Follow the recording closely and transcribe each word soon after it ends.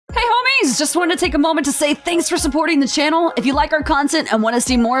guys, just wanted to take a moment to say thanks for supporting the channel. If you like our content and want to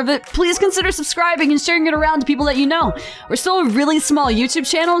see more of it, please consider subscribing and sharing it around to people that you know. We're still a really small YouTube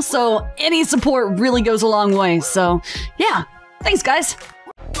channel, so any support really goes a long way. So, yeah, thanks guys.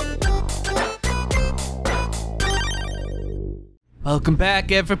 Welcome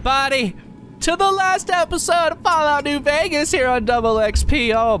back, everybody, to the last episode of Fallout New Vegas here on Double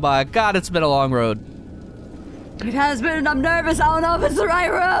XP. Oh my god, it's been a long road. It has been, and I'm nervous. I don't know if it's the right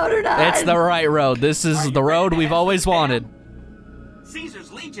road or not. It's the right road. This is the road we've always wanted.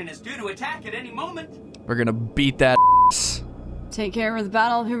 Caesar's Legion is due to attack at any moment. We're gonna beat that Take care of the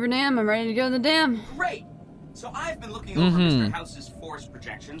Battle of Hoover Dam. I'm ready to go to the dam. Great. So I've been looking over Mr. House's force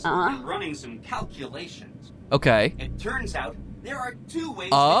projections and running some calculations. Okay. It turns out there are two ways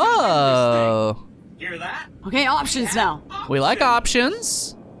to win this thing. Hear that? Okay, options now. We like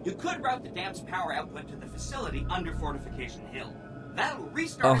options. You could route the dam's power output to the facility under Fortification Hill. That'll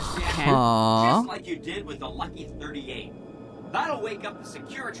restart its reactor just like you did with the Lucky 38. That'll wake up the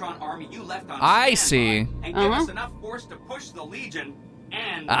Securitron army you left on standby and give us enough force to push the Legion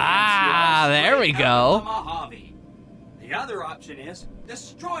and there we go. The Mojave. The other option is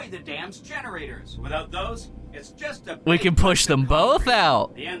destroy the dam's generators. Without those, it's just a we can push them both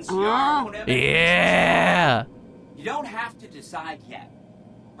out. The NCR won't have yeah. You don't have to decide yet.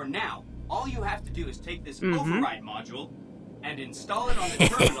 For now, all you have to do is take this override module and install it on the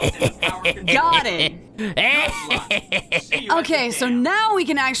terminal in the power control. Got it. Okay, so now we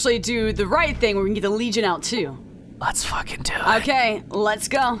can actually do the right thing where we can get the Legion out too. Let's fucking do it. Okay, let's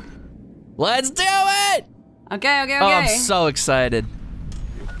go. Let's do it! Okay. Oh, I'm so excited.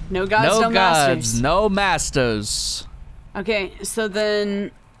 No gods, no masters. No masters. Okay, so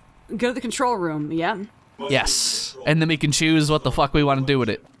then go to the control room, yeah? Yes, and then we can choose what the fuck we want to do with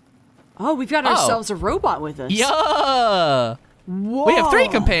it. Oh, we've got ourselves a robot with us. Yeah! Whoa! We have 3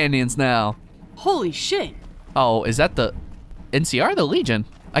 companions now. Holy shit. Oh, is that the NCR or the Legion?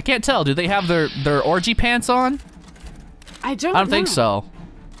 I can't tell. Do they have their orgy pants on? I don't think so.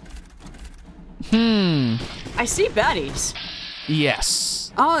 I see baddies.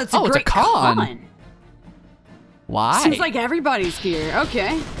 Yes. Oh, it's a great con. Why? Seems like everybody's here.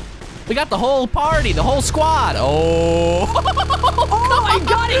 Okay. We got the whole party, the whole squad. Oh. Oh my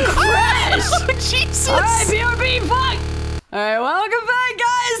god, he crashed! Jesus. All right, BRB, fuck! All right, welcome back,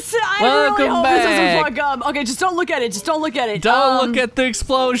 guys. I really hope back. this doesn't fuck up. Okay, just don't look at it. Just don't look at it. Don't look at the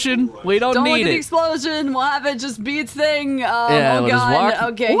explosion. We don't need it. Don't look at the explosion. We'll have it just be its thing. Yeah, oh we'll god. just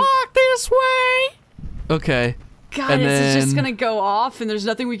Okay. Walk this way. Okay. God, and is then, it just gonna go off and there's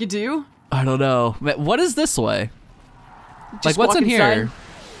nothing we could do? I don't know. What is this way? Just like, what's in inside. here?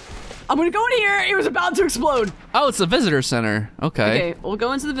 I'm gonna go in here. It was about to explode. Oh, it's the visitor center. Okay. Okay, we'll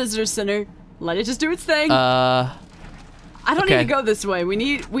go into the visitor center. Let it just do its thing. I don't need to go this way. We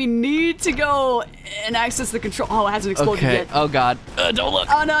need to go and access the control. Oh, it hasn't exploded yet. Oh god. Don't look.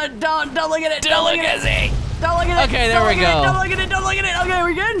 Oh no, don't look at it. Don't look at it. Don't look at it. Okay, there we go. Don't look at it. Don't look at it. Okay,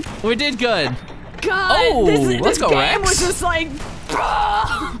 we're good. We did good. God, this go, game Rex. was just like.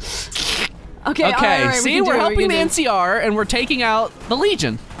 Okay. All right, see, we're helping the NCR and we're taking out the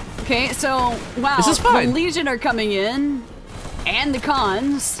Legion. Okay, so wow, this is fine. The Legion are coming in, and the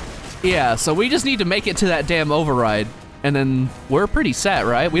cons. Yeah, so we just need to make it to that damn override, and then we're pretty set,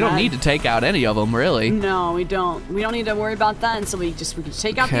 right? We don't need to take out any of them, really. No, we don't. We don't need to worry about that until we can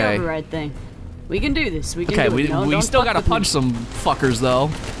take out the override thing. We can do this. We can do it. No, we still gotta punch some fuckers,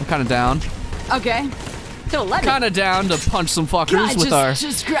 though. I'm kind of down. Okay. So let me. Kind of down to punch some fuckers with our.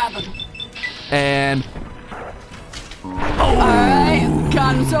 Just grab them. And. Alright.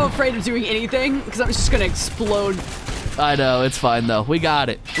 God, I'm so afraid of doing anything because I'm just gonna explode. I know, it's fine though. We got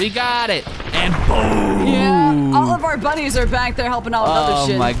it. We got it. And boom! Yeah, all of our buddies are back there helping out with other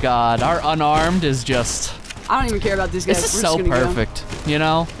shit. Oh my god, our unarmed is just. I don't even care about these guys. This is so perfect, you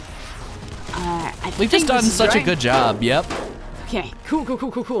know? We've just done such a good job, yep. Okay,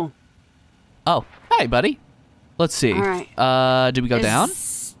 cool. Oh, hey buddy. Let's see. Alright. Did we go down?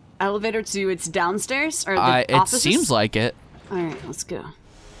 Elevator to its downstairs or the it offices? Seems like it. All right, let's go.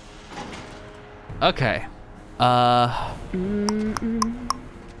 Okay. I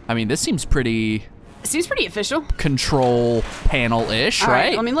mean, this seems pretty. Seems pretty official. Control panel-ish,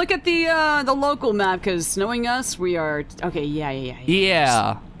 right? Let me look at the local map because knowing us, we are okay.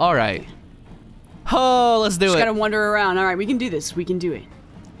 Yeah. All right. Oh, let's do it. Just gotta wander around. All right, we can do this. We can do it.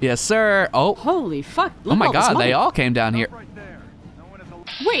 Yes, sir. Oh. Holy fuck! Oh my god, they all came down here.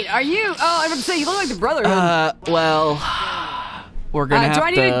 Wait, are you? Oh, I was gonna say you look like the Brotherhood. Well, we're gonna have to. Do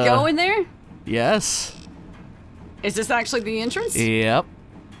I need to go in there? Yes. Is this actually the entrance? Yep.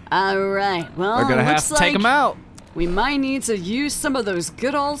 All right. Well, we're gonna have to take them out. We might need to use some of those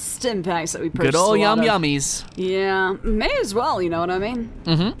good old stim packs that we purchased. Good old a lot of. yummies. Yeah, may as well, you know what I mean?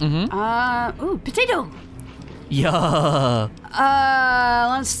 Ooh, potato. Yeah.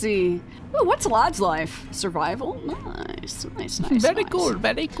 Let's see. Ooh, what's Lodge life? Survival? Nice. Very cool,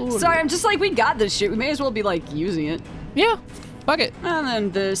 very cool. Sorry, I'm just like, we got this shit. We may as well be like using it. Yeah, fuck it. And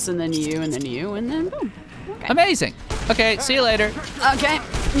then this, and then you, and then you, and then boom. Okay. Amazing. Okay, see you later. Okay.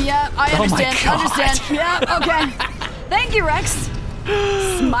 Yeah, I Oh my understand. God. Understand. Yeah, okay. Thank you, Rex.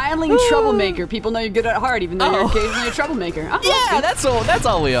 Smiling troublemaker. People know you're good at heart, even though you're occasionally a troublemaker. Oh, Yeah, that's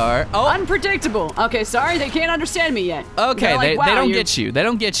all we are. Oh, unpredictable. Okay, sorry, they can't understand me yet. okay, They're like, they wow, don't you're- get you. They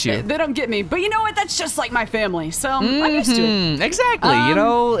don't get you. They don't get me. But you know what? That's just like my family, so I'm used to it. Exactly. You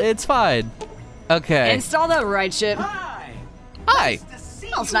know, it's fine. Okay. Install the right ship. Hi. Hi. Nice to see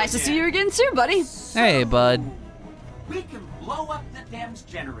Well, it's you nice to again. see you again too, buddy. Hey, bud. We can blow up the dam's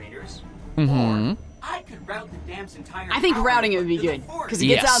generators. Mm-hmm. Or I could route the dam's entire I think power routing it would be to the good fort. because it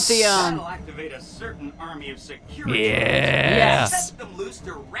gets out the That'll activate a certain army of security. Yeah. Set them loose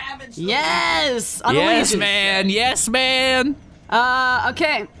to ravage the Yes. On the Yes, Legion. man. Yes, man.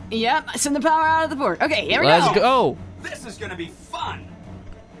 Okay. Yep. Send the power out of the fort. Okay. Here we Let's go. This is gonna be fun.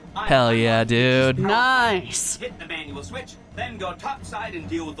 Hell yeah, dude. Nice. Hit the manual switch, then go topside and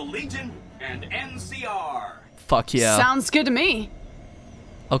deal with the Legion and NCR. Fuck yeah. Sounds good to me.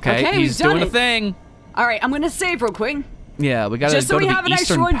 Okay, we've he's done doing a it. thing. All right. I'm gonna save real quick. Yeah, we gotta Just so go we to have the an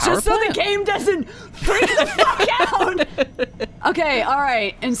extra Eastern one, Power just so the Plant? game doesn't freak the fuck out. Okay, all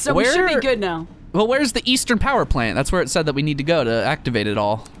right, and so we should be Where- good now. Well, where's the Eastern Power Plant? That's where it said that we need to go to activate it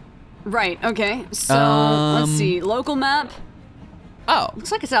all. Right. Okay. So Um, let's see. Local map. Oh,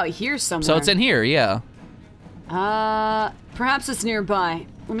 Looks like it's out here somewhere. so it's in here, yeah. Perhaps it's nearby.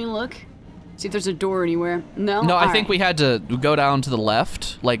 Let me look. See if there's a door anywhere. No. No, I All think right. we had to go down to the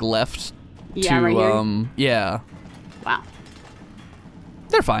left, like left Yeah, to right here? yeah. Wow.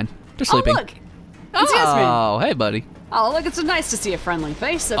 They're fine. They're sleeping. Oh look. It's Yasmin. Oh, hey, buddy. Oh look, it's so nice to see a friendly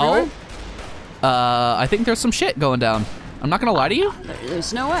face Oh. everyone. I think there's some shit going down. I'm not gonna lie to you.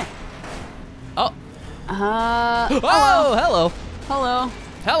 There's no way. Oh. Hello. Hello. Hello.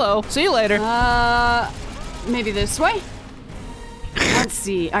 Hello. See you later. Maybe this way? Let's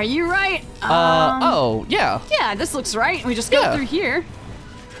see. Are you right? Oh, yeah. Yeah, this looks right. We just go Yeah. through here.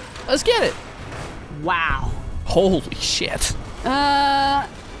 Let's get it. Wow. Holy shit.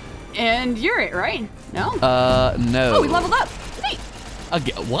 And you're it, right? No? No. Oh, we leveled up. Neat.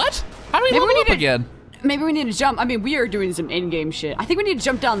 Again? What? How do we Maybe level we up need to- again? Maybe we need to jump. I mean, we are doing some in-game shit. I think we need to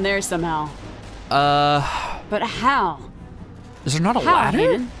jump down there somehow. But how? Is there not a How, ladder?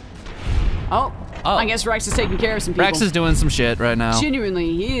 Hayden? Oh. Oh. I guess Rex is taking care of some people. Rex is doing some shit right now.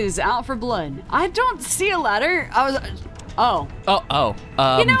 Genuinely, he is out for blood. I don't see a ladder. I was... Oh.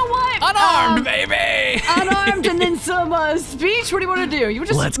 You know what? Unarmed, baby! Unarmed and then some speech? What do you want to do? You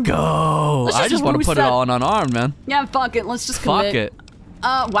just... Let's go. Let's I just just want to boost put it that- all on unarmed, man. Yeah, fuck it. Let's just Fuck commit. it.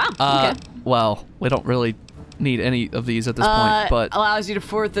 Wow. Okay. Well, we don't really need any of these at this point, but allows you to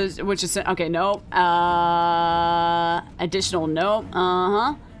fourth the... Which is... Okay, nope. Additional nope.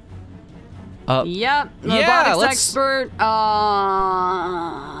 Uh-huh. Yep. yeah, Robotics let's- expert.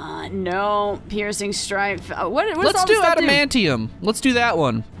 No. Piercing strike. What does let's all do this stuff adamantium. Let's do that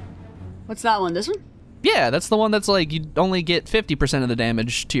one. What's that one? This one? Yeah, that's the one that's like you only get 50% of the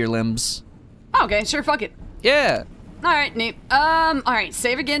damage to your limbs. Oh, okay, sure. Fuck it. Yeah. All right, neat. All right,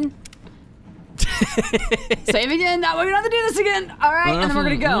 save again. Save again. That way we don't have to do this again. All right, and then we're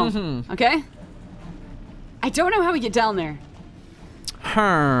gonna go. Okay. I don't know how we get down there.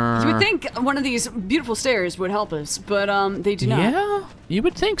 You would think one of these beautiful stairs would help us, but they do not. Yeah, you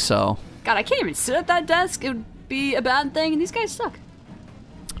would think so. God, I can't even sit at that desk. It would be a bad thing, and these guys suck.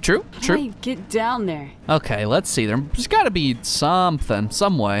 True, How do true. I get down there? Okay, let's see. There's got to be something,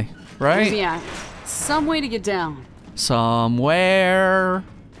 some way, right? Yeah, some way to get down. Somewhere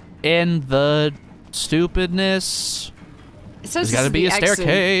in the stupidness, It says there's this got to is be the a exit.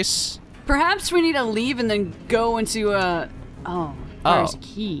 staircase. Perhaps we need to leave and then go into a. Oh, there's a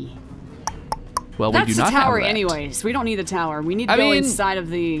key. Well, That's we do the not tower, have that. anyways. We don't need the tower. We need to I go mean- inside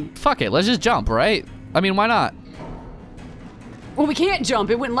of the. Fuck it, let's just jump, right? I mean, why not? Well, we can't jump.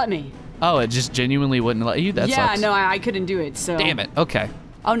 It wouldn't let me. Oh, it just genuinely wouldn't let you? That yeah, sucks. no, I couldn't do it. So. Damn it. Okay.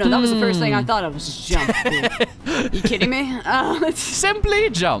 Oh no, that was the first thing I thought of was just jump. Dude. You kidding me? Simply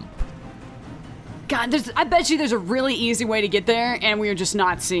jump. God, I bet you there's a really easy way to get there, and we are just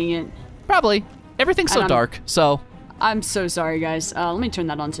not seeing it. Probably. Everything's so And I'm- dark, so. I'm so sorry, guys. Let me turn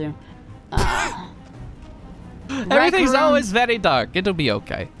that on too. Everything's room. always very dark. It'll be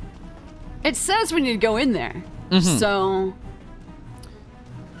okay. It says we need to go in there. Mm-hmm. So.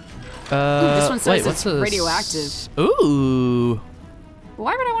 this one says what's it's this? radioactive. Ooh.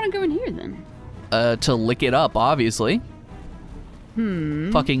 Why would I want to go in here then? To lick it up, obviously.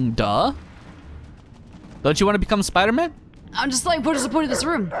 Fucking duh. Don't you want to become Spider-Man? I'm just like, what is the point of this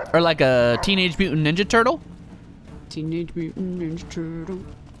room? Or like a Teenage Mutant Ninja Turtle? Teenage Mutant Ninja Turtle.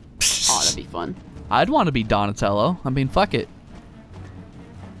 Oh, that'd be fun. I'd want to be Donatello. I mean, fuck it.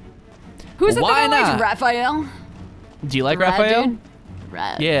 Who's the Why thing I liked? not? Raphael? Do you like Rad Raphael? dude?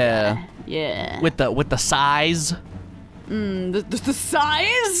 Rad. Yeah. Yeah. With the size. The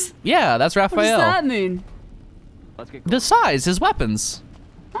size? Yeah, that's What does Raphael. that mean? The size, his weapons.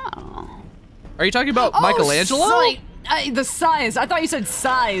 Oh. Are you talking about Michelangelo? The size. I thought you said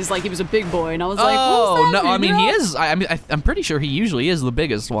size, like he was a big boy, and I was like, Oh, what does that no, I mean, mean, he bro? is. I mean, I'm pretty sure he usually is the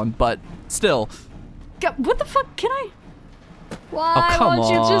biggest one, but still. God, what the fuck? Can I? Why come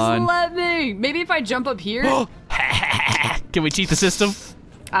won't you just on. let me? Maybe if I jump up here? Can we cheat the system?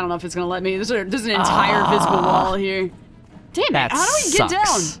 I don't know if it's gonna let me. There's an entire visible wall here. Damn it! That How do we get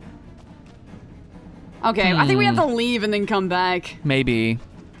sucks. down? Okay, I think we have to leave and then come back. Maybe.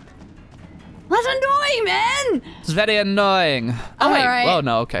 That's annoying, man! It's very annoying. Oh, wait. Alright. Oh,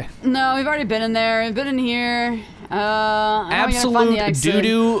 no, okay. No, we've already been in there. We've been in here. Now we gotta find the Absolute exit.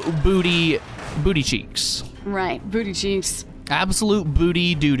 doo-doo booty cheeks. Right, booty cheeks. Absolute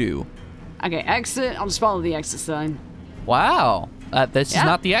booty doo-doo. Okay, exit. I'll just follow the exit sign. Wow. This is Yeah.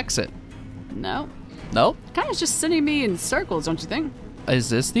 not the exit. No. Nope. Kind of just sending me in circles, don't you think? Is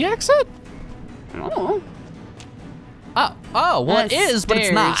this the exit? I don't know. Oh, well, it That's is, but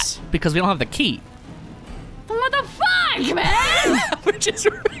it's not. stairs. Because we don't have the key. What the fuck, man? We're just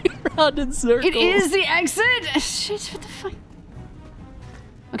running around in circles. It is the exit? Shit, what the fuck?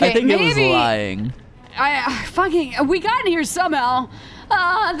 Okay, I think maybe it was lying. we got in here somehow.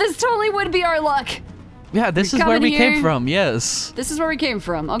 This totally would be our luck. Yeah, this We is come where in we came here. from, yes. This is where we came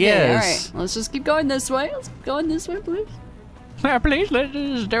from. Okay, Yes. all right. Let's just keep going this way. Let's keep going this way, please. Please, let's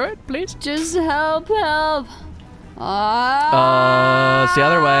just do it, please. Just help. It's the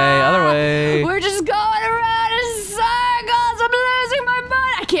other way. We're just going around in circles. I'm losing my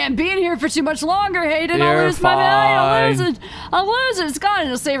mind. I can't be in here for too much longer, Hayden. I'll You're lose my mind. I'll lose fine. it. I'll lose it. It's gone.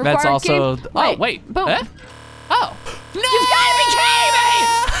 It'll save That's required also. key. Oh, wait. Boom. Eh? Oh. No! You've got to be kidding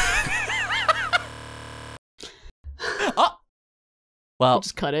me! Oh. Well,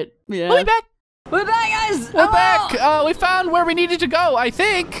 Just cut it. Yeah. we'll be back. We're back, guys. We're Hello. back. We found where we needed to go, I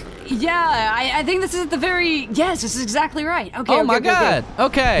think. Yeah, I think this is at the very. Yes, this is exactly right. Okay. Oh my god.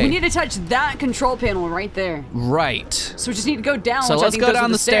 Okay. We need to touch that control panel right there. Right. So we just need to go down. So which I let's think go goes down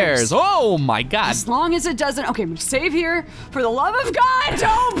with the stairs. Oh my god. As long as it doesn't. Okay, we save here. For the love of God,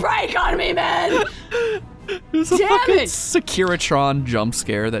 don't break on me, man. There's a Damn fucking it. Securitron jump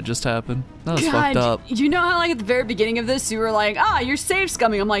scare that just happened. That was God, fucked up. you know how like at the very beginning of this, you were like, you're safe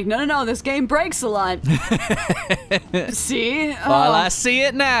coming. I'm like, no, this game breaks a lot. See? Well, I see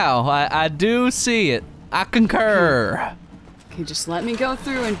it now. I do see it. I concur. Okay, just let me go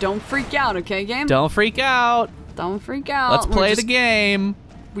through and don't freak out, okay, game? Don't freak out. Don't freak out. Let's play the game.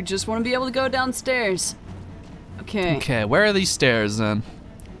 We just want to be able to go downstairs. Okay. Okay, where are these stairs then?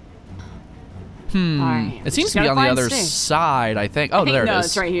 Alright, It seems just to be gotta on the find other stairs. side, I think. Oh, there it No, is.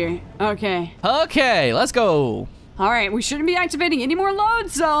 it's right here. Okay. Okay, let's go. Alright, we shouldn't be activating any more load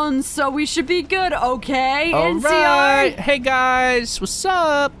zones, so we should be good, okay? All NCR? right. Hey guys, what's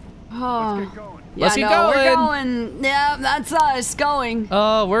up? Oh. Yeah, Let's get no, we're going. going. Yeah, that's us going.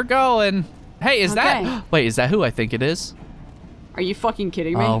 Oh, we're going. Hey, is Okay. that? Wait, is that who I think it is? Are you fucking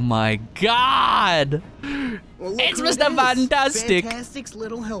kidding me? Oh my God! Well, look It's who it Mr. is. Fantastic. Fantastic's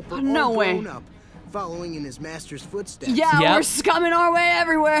little helper, No all way. grown up, following in his master's footsteps. Yeah, Yep. we're scumming our way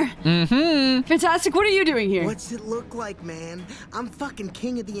everywhere. Mm-hmm. Fantastic, what are you doing here? What's it look like, man? I'm fucking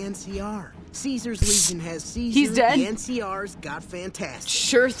king of the NCR. Caesar's Legion has Caesar. He's dead? The NCR's got Fantastic.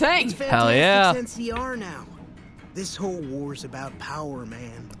 Sure thing. It's Hell yeah. Fantastic's NCR now. This whole war's about power,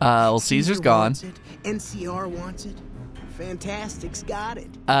 man. Well, Caesar's gone. Wants it, NCR wants it. Fantastic's got it.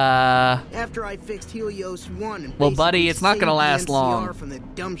 Uh, After I fixed Helios 1 and Well, buddy, basically it's not gonna saved the last NCR long. from the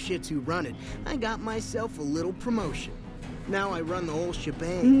dumb shits who run it, I got myself a little promotion. Now I run the whole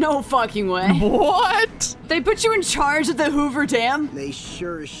shebang. No fucking way. what? They put you in charge of the Hoover Dam? They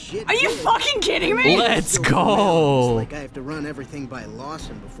sure as shit Are you did. fucking kidding me? Let's Still go. It's like I have to run everything by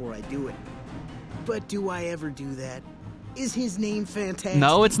Lawson before I do it. But do I ever do that? Is his name Fantastic?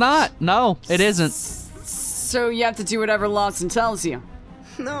 No, it's not. No, it isn't. So you have to do whatever Lawson tells you.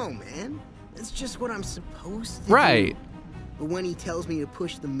 No, man. It's just what I'm supposed to Right. do. But when he tells me to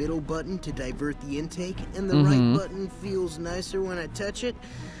push the middle button to divert the intake, and the Mm-hmm. right button feels nicer when I touch it,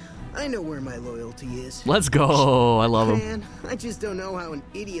 I know where my loyalty is. Let's go. I love him. Man, I just don't know how an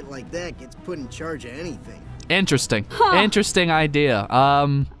idiot like that gets put in charge of anything. Interesting. Huh. Interesting idea.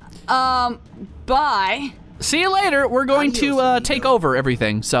 Bye. See you later. We're going to take over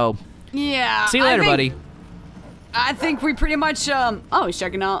everything. So, Yeah. see you later, buddy. I think we pretty much, oh, he's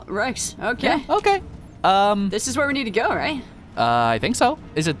checking out Rex. Okay. Yeah, okay. This is where we need to go, right? I think so.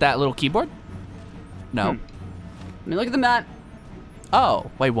 Is it that little keyboard? No. Let me look at the map.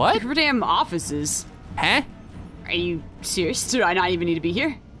 Oh, wait, what? Look for damn offices. Huh? Are you serious? Do I not even need to be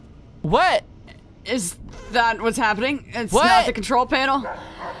here? What? Is that what's happening? It's What? not the control panel?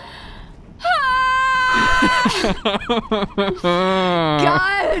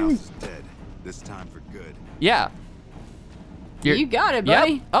 God! Dead. This time for good. Yeah. You got it, Yep.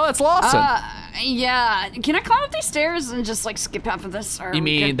 buddy. Oh, that's Lawson. Yeah. Can I climb up these stairs and just, like, skip half of this? Or you we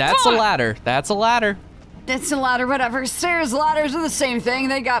mean good? that's a Fuck! ladder? That's a ladder. It's a ladder, whatever. Stairs, ladders are the same thing.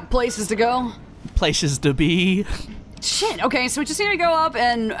 They got places to go. Places to be. Shit. Okay, so we just need to go up,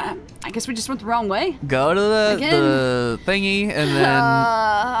 and I guess we just went the wrong way. Go to the thingy and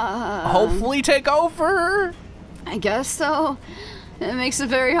then hopefully take over. I guess so. It makes it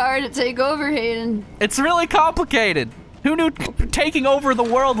very hard to take over, Hayden. It's really complicated. Who knew taking over the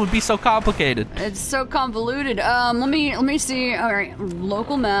world would be so complicated? It's so convoluted. Let me see. All right,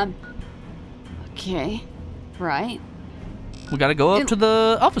 local map. Okay, right. We gotta go up to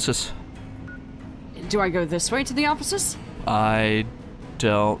the offices. Do I go this way to the offices? I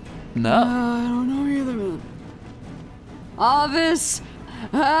don't know. I don't know either. Office,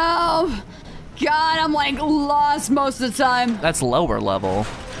 help! God, I'm like lost most of the time. That's lower level.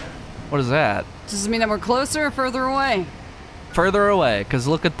 What is that? Does this mean that we're closer or further away? Further away, because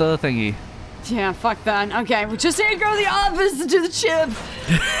look at the thingy. Yeah, fuck that. Okay, we just need to go to the office to do the chip.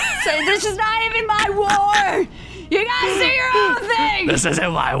 Say, this is not even my war! You guys do your own thing! This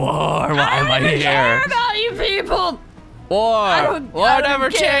isn't my war. Why am I I don't even care here? about you people! War. I don't Whatever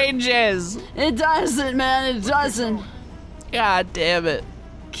care. changes. It doesn't, man, it doesn't. God damn it.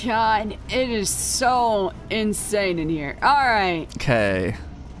 God, it is so insane in here. Alright. Okay.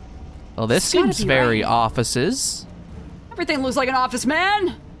 Well, this It's gotta seems be very right. offices. Everything looks like an office,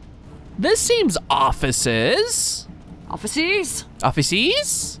 man. This seems offices. Offices?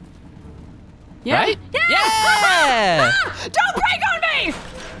 Offices? Yeah. Right? Yeah! Yeah! Don't break on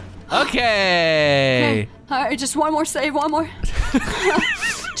me! Okay. Alright, just one more save, one more.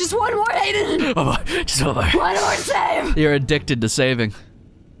 Just one more, Hayden. Just over. One more save. You're addicted to saving.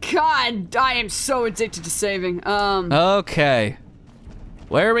 God, I am so addicted to saving. Okay.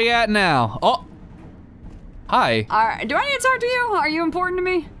 Where are we at now? Oh. Hi. Alright, do I need to talk to you? Are you important to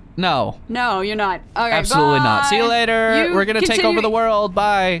me? No. No, you're not. Okay, Absolutely not. See you bye. later. You We're gonna take continue- over the world.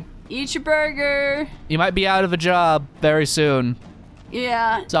 Bye. Eat your burger. You might be out of a job very soon.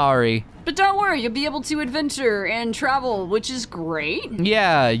 Yeah. Sorry. But don't worry, you'll be able to adventure and travel, which is great.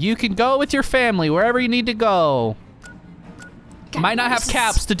 Yeah, you can go with your family wherever you need to go. God, Might not have this is-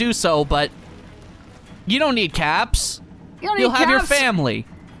 caps to do so, but you don't need caps. You don't need You'll have your caps. family.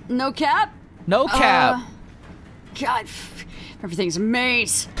 No cap? No cap. God, everything's a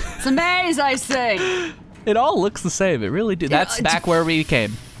maze. It's a maze, I say. It all looks the same. It really did. That's it's- back where we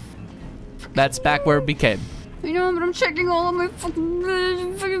came. That's back where we came. You know, but I'm checking all of my fucking...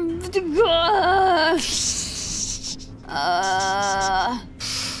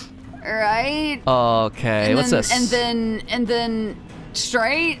 right? Okay, And what's then, this? And then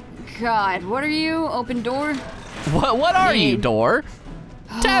straight? God, what are you? Open door? What are you, Name. door?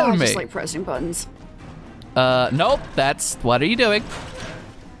 Tell I me. just like pressing buttons. Nope. That's what are you doing?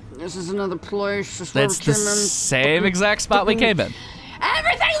 This is another place. That's the same exact spot we came in.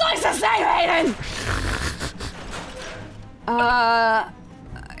 Everything looks the same, Hayden!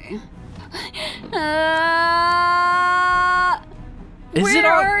 Where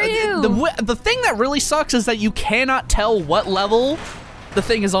are you? The thing that really sucks is that you cannot tell what level the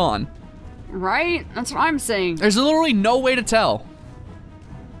thing is on. Right? That's what I'm saying. There's literally no way to tell.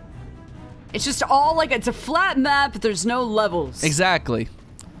 It's just all like, it's a flat map, but there's no levels. Exactly.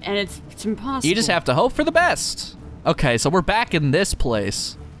 And it's impossible. You just have to hope for the best. Okay, so we're back in this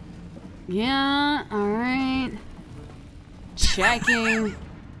place. Yeah, alright. Checking.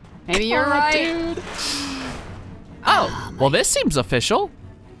 Maybe you're right. Dude. Oh, well, this seems official.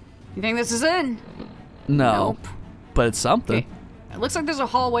 You think this is it? No, Nope. but it's something. Okay. It looks like there's a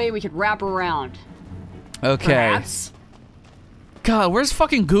hallway we could wrap around. Okay. Perhaps? God, where's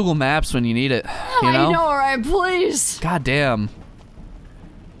fucking Google Maps when you need it? You know? I know, alright, please. God damn.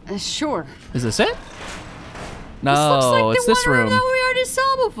 Sure. Is this it? This No, looks like it's the this one room. that we already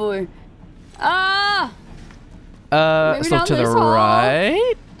saw before. Maybe So not to the this hall.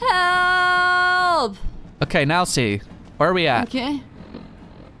 right? Help! Okay, now see. Where are we at? Okay.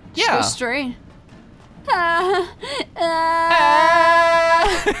 Yeah. Just go straight. I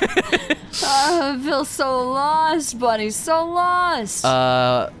feel so lost, buddy. So lost.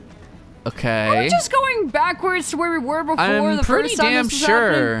 Okay. Are we just going backwards to where we were before I'm the pretty first time damn this was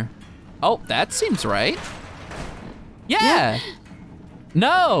sure. happening? Oh, that seems right. Yeah.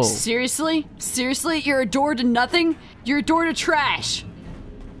 No. Seriously? Seriously? You're a door to nothing? You're a door to trash.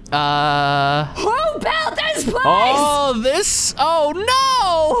 Who built this place? Oh, this. Oh,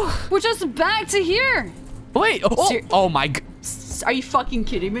 no. We're just back to here. Wait. Oh my. Are you fucking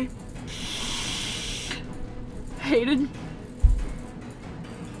kidding me? Hayden?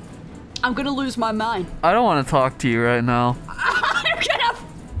 I'm gonna lose my mind. I don't want to talk to you right now.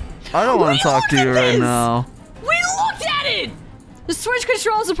 I don't want to talk to you right now. We looked at it! The switch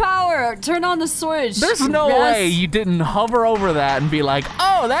controls the power. Turn on the switch. There's no way you didn't hover over that and be like,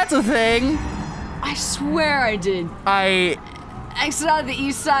 oh, that's a thing. I swear I did. I Exit out of the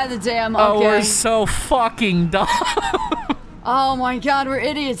east side of the dam. Oh, Okay. we're so fucking dumb. Oh my god, we're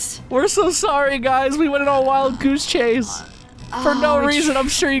idiots. We're so sorry, guys. We went on a wild goose chase. For no reason. I'm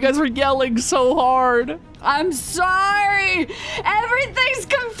sure you guys were yelling so hard. I'm sorry. Everything's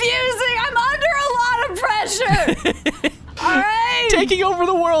confusing. I'm under a lot of pressure. All right. Taking over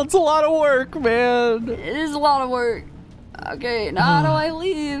the world's a lot of work, man. It is a lot of work. Okay, now how do I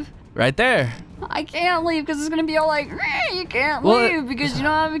leave? Right there. I can't leave because it's going to be all like, you can't Well, leave because you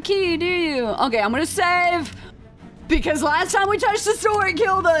don't have a key, do you? Okay, I'm going to save. Because last time we touched the door, it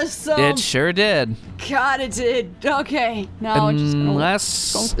killed us, so... It sure did. God, it did. Okay, now we're just gonna...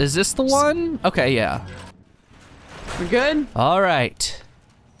 Unless... Is this the one? Okay, yeah. We're good? All right.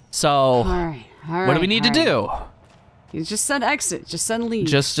 So... All right. What do we need to do? You just said exit. Just said leave.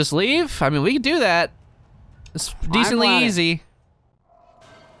 Just leave? I mean, we can do that. It's decently easy.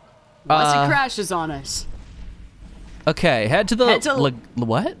 Unless it crashes on us. Okay, head to the...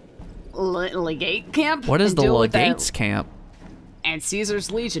 what? Legate camp? What is the Legates camp? And Caesar's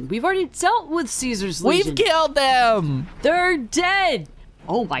Legion. We've already dealt with Caesar's Legion. We've killed them! They're dead!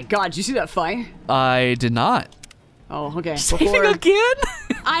 Oh my god, did you see that fire? I did not. Oh, okay. Saving again?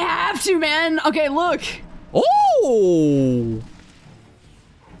 I have to, man! Okay, look. Oh!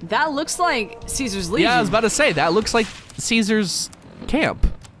 That looks like Caesar's Legion. Yeah, I was about to say, that looks like Caesar's camp.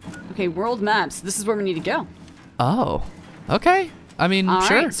 Okay, world maps. This is where we need to go. Oh. Okay. I mean, All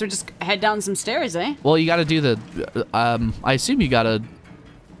sure. right, so just head down some stairs, eh? Well, you gotta do the, I assume you gotta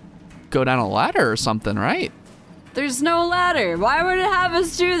go down a ladder or something, right? There's no ladder. Why would it have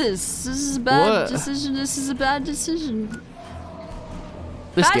us do this? This is a bad decision. This is a bad decision.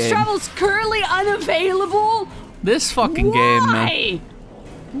 Fast travel's currently unavailable? This fucking game, man. Why?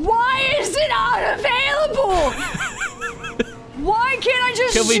 Why is it unavailable? Why can't I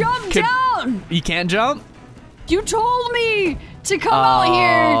just jump down? You can't jump? You told me to come out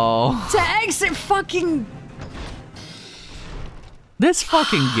here to exit fucking... This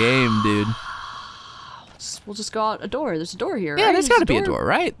fucking game, dude. We'll just go out a door. There's a door here, Yeah, right? there's gotta be a door,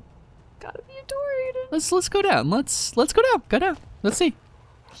 right? Gotta be a door, Hayden. Let's go down. Let's go down. Go down. Let's see.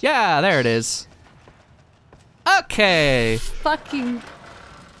 Yeah, there it is. Okay. Fucking...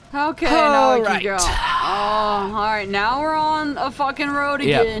 Okay, now we can go. Oh, all right. Now we're on a fucking road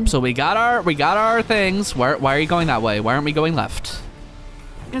again. Yeah. So we got our things. Why are you going that way? Why aren't we going left?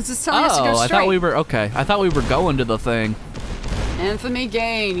 Because it's telling us to go straight. I thought we were okay. I thought we were going to the thing. Infamy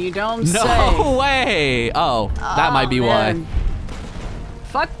gain. You don't say. No way. Oh, that might be why.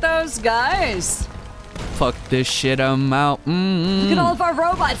 Fuck those guys. Fuck this shit. I'm out. Look at all of our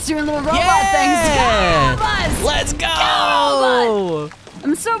robots doing little robot things. Go, robots! Let's go. Go, robots!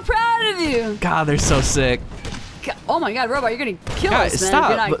 I'm so proud of you. God, they're so sick. God, oh my god, robot, you're gonna kill us, man,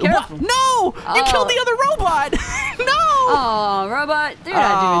 stop. if you're not careful. No! You killed the other robot! No! Oh, robot, you're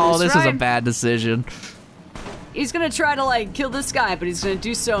not doing this, this is a bad decision. He's gonna try to, like, kill this guy, but he's gonna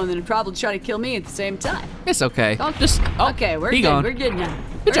do so and then probably try to kill me at the same time. It's okay. Okay, we're good. Going. We're good now.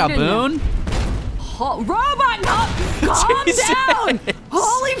 Good job, Boone. Robot, calm down!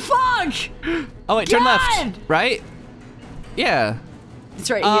 Holy fuck! Oh, wait, turn left. Right? Yeah. It's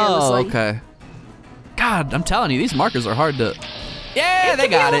right here, it looks like. Okay. God, I'm telling you, these markers are hard to... Yeah, they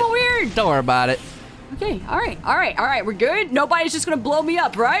got it. Weird. Don't worry about it. Okay, all right, we're good? Nobody's just gonna blow me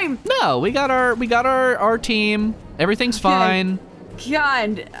up, right? No, we got our team. Everything's fine.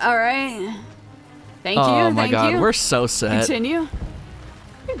 God, all right. Thank you, Oh my thank God, you. we're so set. Continue.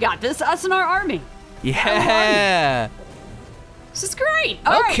 We got this, us and our army. Yeah. This is great.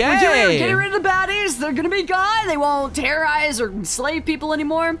 All right, we're getting rid of the baddies. They're gonna be gone. They won't terrorize or enslave people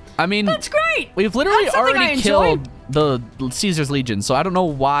anymore. I mean, that's great. We've literally already killed the Caesar's Legion, so I don't know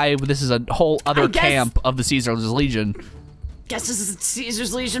why this is a whole other camp of the Caesar's Legion. Guess this is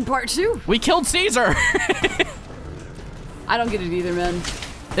Caesar's Legion Part 2. We killed Caesar! I don't get it either, man.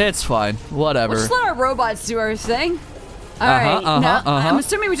 It's fine. Whatever. We'll just let our robots do our thing. Alright, now I'm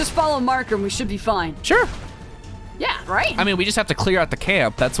assuming we just follow marker and we should be fine. Sure. Yeah, right? I mean, we just have to clear out the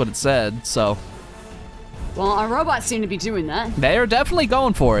camp. That's what it said, so. Well, our robots seem to be doing that. They are definitely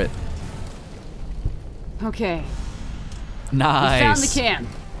going for it. Okay. Nice. We found the camp.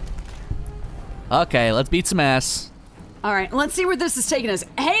 Okay, let's beat some ass. All right, let's see where this is taking us.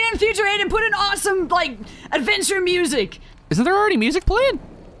 Hayden, future Hayden, put in awesome, like, adventure music. Isn't there already music playing?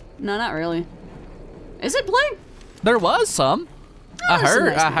 No, not really. Is it playing? There was some. Oh, I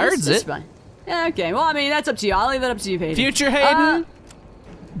heard it. Fine. Yeah, okay. Well, I mean, that's up to you. I'll leave that up to you, Hayden. Future Hayden,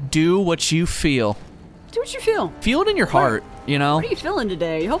 do what you feel. Do what you feel. Feel it in your heart, you know? What are you feeling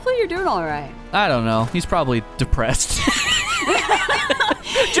today? Hopefully you're doing all right. I don't know. He's probably depressed.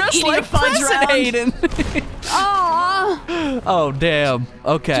 Just Eating like a fudge President round. Hayden. Aww. Oh, damn.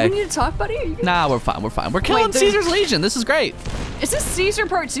 Okay. Do we need to talk, buddy? Nah, we're fine. We're fine. We're killing Caesar's Legion. This is great. Is this Caesar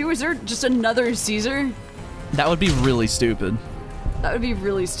Part 2? Is there just another Caesar? That would be really stupid. That would be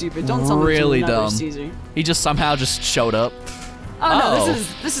really stupid. Don't tell me Really to another dumb. Caesar. He just somehow just showed up. Oh, no,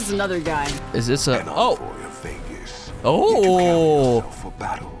 this is another guy. Is this a... Oh. Oh. For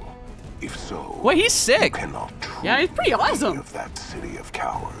battle. If so, Wait, he's sick. Yeah, he's pretty awesome. Of that city of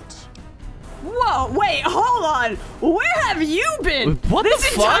cowards. Whoa, wait, hold on. Where have you been? What this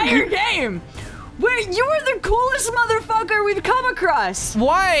the fuck? entire game? Where you were the coolest motherfucker we've come across.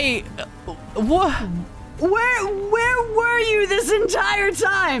 Why? What? Where were you this entire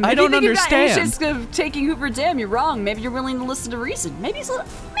time? I don't understand. If you think you've got any chance of taking Hoover Dam, you're wrong. Maybe you're willing to listen to reason. Maybe he's a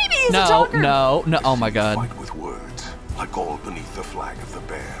talker. No. Oh my god. Fight with words, like all beneath the flag of the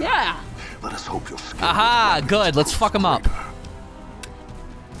bear. Yeah. Let us hope you'll skill. Aha, good. Let's fuck him up.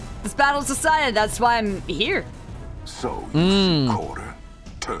 This battle's decided. That's why I'm here. So you quarter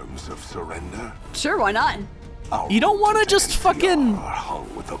terms of surrender. Sure, why not? You don't want to just fucking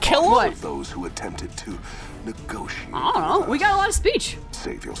kill him? Of those who attempted to negotiate. I don't know. We got a lot of speech.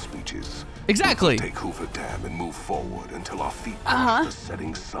 Save your speeches. Exactly. Take Hoover Dam and move forward until our feet touch the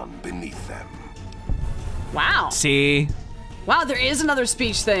setting sun beneath them. Wow. See? Wow, there is another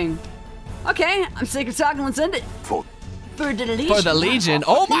speech thing. Okay, I'm sick of talking. Let's end it. For the Legion. For the Legion.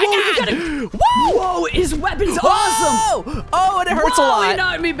 Oh my god! Whoa, his weapon's awesome. Oh, and it hurts a lot. He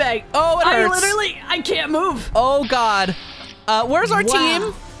knocked me back. Oh, it hurts. I can't move. Oh god. Where's our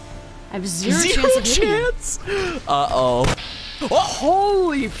team? I have zero chance of hitting him. Uh-oh. Oh,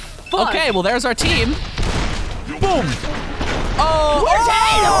 holy fuck. Okay, well there's our team. Boom. Oh,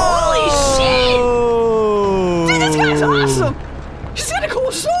 Holy shit! Dude, this guy's awesome. He's got a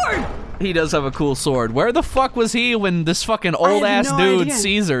cool sword. He does have a cool sword. Where the fuck was he when this fucking old-ass dude, idea.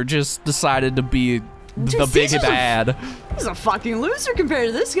 Caesar, just decided to be the big bad? He's a fucking loser compared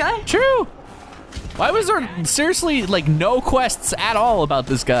to this guy. True. Why was there seriously, like, no quests at all about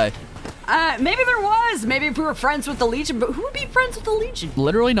this guy? Maybe there was. Maybe if we were friends with the Legion, but who would be friends with the Legion?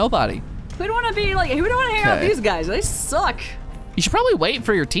 Literally nobody. We don't want to be like, we don't want to hang out with these guys. They suck. You should probably wait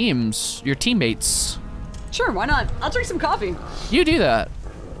for your teammates. Sure, why not? I'll drink some coffee. You do that.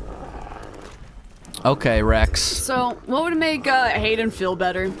 Okay, Rex. So, what would make Hayden feel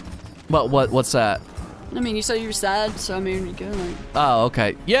better? What's that? I mean, you said you were sad, so I mean, you could like. Oh,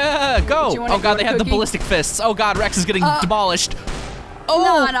 okay. Yeah, go! Oh god, they have the ballistic fists. Oh god, Rex is getting demolished.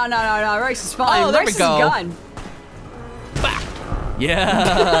 Oh! No, Rex is fine. Oh, there Rex we go. is a gun. Bah.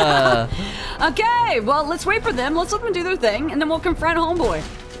 Yeah. Okay, well, let's wait for them. Let's let them do their thing, and then we'll confront Homeboy.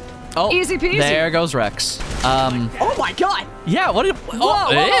 Oh, easy peasy. There goes Rex. Oh my god. Yeah, what did... Whoa.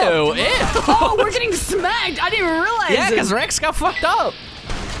 Ew. Oh, we're getting smacked. I didn't even realize Yeah, because Rex got fucked up.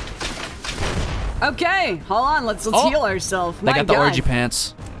 Okay, hold on. Let's heal ourselves. They got the orgy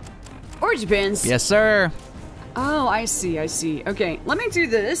pants. Orgy pants? Yes, sir. Oh, I see. Okay, let me do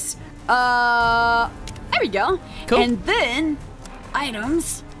this. There we go. Cool. And then,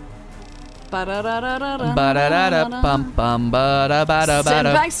 items. Send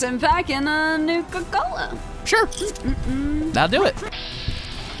back in a new Coca-Cola. Sure. I'll do it.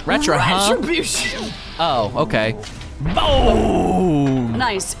 Retribution. Oh, okay. Boom.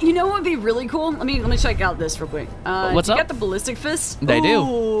 Nice. You know what would be really cool? Let me check out this real quick. What's up? You got the ballistic fist? They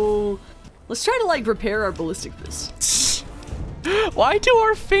do. Let's try to like repair our ballistic fist. Why do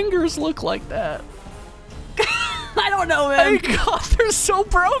our fingers look like that? I don't know, man. Oh god, they're so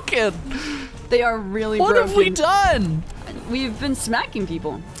broken. They are really broken. What have we done? We've been smacking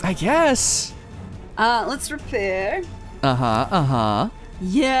people. I guess. Let's repair.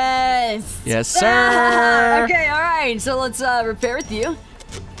 Yes. Yes, sir. Okay, all right. So let's repair with you.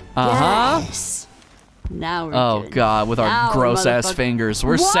 Yes. Now we're Oh good. God, with our Now, gross ass motherfucker. fingers,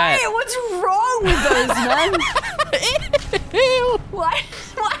 we're set. What's wrong with us, man? Ew. Why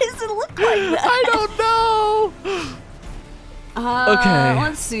does it look like that? I don't know. Okay.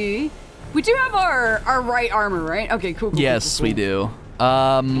 Let's see. We do have our right armor, right? Okay, cool. Yes, cool. we do.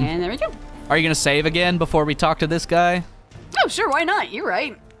 And there we go. Are you gonna save again before we talk to this guy? Oh, sure. Why not? You're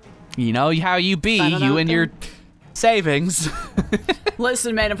right. You know how you be, you and your savings.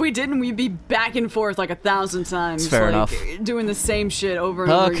 Listen, man, if we didn't, we'd be back and forth like 1,000 times. Fair like, enough. Doing the same shit over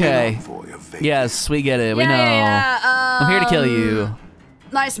and over again. Okay. Yes, we get it. We know. Yeah, I'm here to kill you.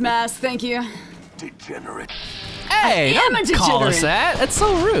 Nice mask, thank you. Degenerate. Hey, I am a don't call us degenerate. that. That's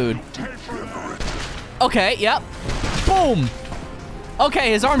so rude. Okay, yep. Boom.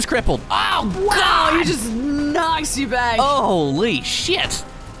 Okay, his arm's crippled. Oh, Wow, God. he just knocks you back. Holy shit.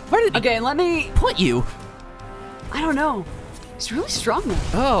 Where did he Okay, let me. put you? I don't know. He's really strong though.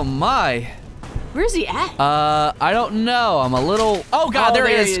 Oh, my. Where's he at? I don't know. I'm a little... Oh, God, Oh, there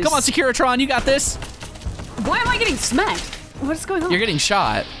he there is. he is. Come on, Securitron, you got this. Why am I getting smacked? What's going on? You're getting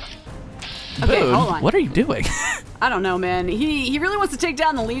shot. Okay, Boone, hold on. what are you doing? I don't know, man. He really wants to take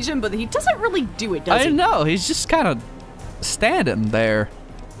down the Legion, but he doesn't really do it, does I he? know. He's just kind of standing there.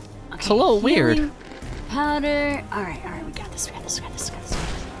 Okay, It's a little weird. healing Powder. All right, we got this.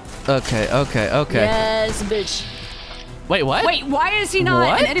 Okay. Yes, bitch. Wait, what? Wait, why is he not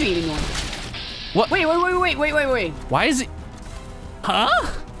What? an enemy anymore? What? Wait. Why is he... Huh?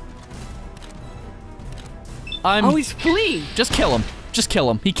 Oh, he's fleeing. Just kill him. Just kill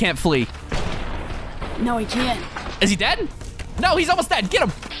him. He can't flee. No, he can't. Is he dead? No, he's almost dead. Get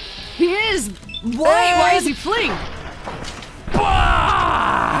him. He is. Why is he fleeing?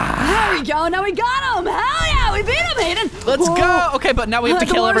 There we go. Now we got him. Hell yeah, we beat him, Hayden. Let's Whoa. go. Okay, but now we have to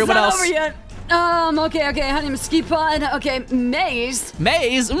The kill war's everyone not else. over yet. Okay, honey mesquite pod. Okay, maize.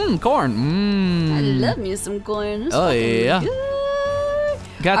 Maize. Corn. I love me some corn. It's Oh, fucking yeah. good.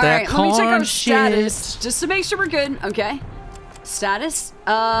 Got All that right, corn let me check our shit. status just to make sure we're good. Okay. Status.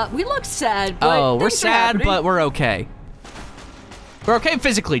 We look sad. But Oh, we're things are sad, happening. but we're okay. We're okay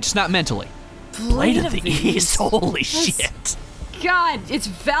physically, just not mentally. Blade of the East. Holy shit. God, it's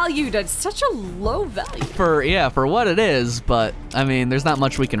valued at such a low value. For what it is, but I mean, there's not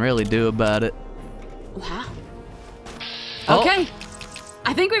much we can really do about it. Wow. Oh. Okay.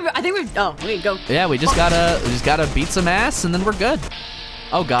 I think we've. Oh, wait, go. Yeah, we just gotta beat some ass, and then we're good.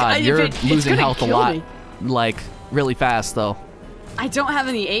 Oh God, If you're it's losing gonna health a kill lot, me. like really fast though. I don't have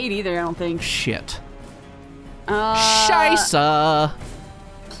any aid either. I don't think. Shit. Uh, Scheisse.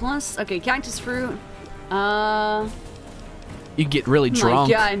 Plus, okay, cactus fruit. You get really drunk.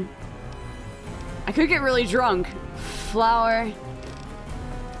 My God. I could get really drunk. Flour.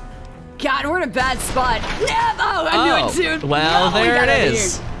 God, we're in a bad spot. Yeah, oh, I knew it, dude. Well, No, we there got it out of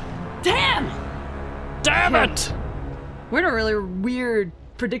is. here. Damn. Damn it! We're in a really weird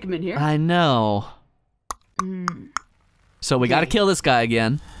predicament here. I know. So we gotta Okay. kill this guy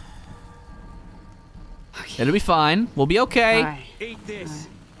again. It'll be fine. We'll be okay. All right. Eat this.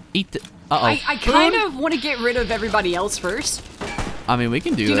 Eat the. Uh-oh. I kind of want to get rid of everybody else first. I mean, we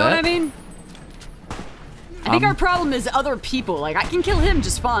can do Do you know that. what I mean? I think our problem is other people. Like, I can kill him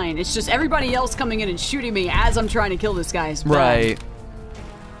just fine. It's just everybody else coming in and shooting me as I'm trying to kill this guy. is bad. Right.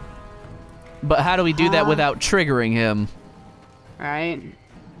 But how do we do that without triggering him? Right.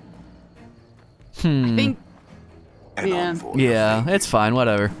 I think. And Yeah. on for your Yeah, fate. it's fine,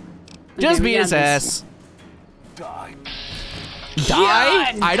 whatever. Just we beat got his this. ass. Die.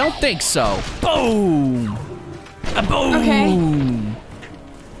 Die? God. I don't think so. Boom! A boom! Okay.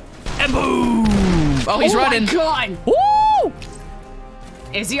 A boom! Oh, he's running. Oh my God! Woo!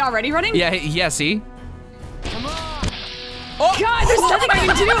 Is he already running? Yeah, yeah, see? Oh, God, there's nothing I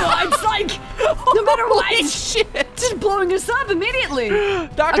can do. It's like, no matter what, Holy it's shit! just blowing us up immediately.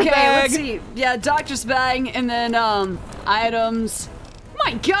 Doctor Okay, bag! let's see. Yeah, doctor's bag, and then items.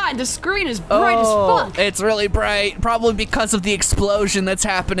 My God, the screen is bright as fuck. It's really bright, probably because of the explosion that's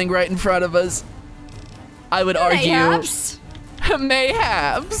happening right in front of us. I would argue. Mayhaps.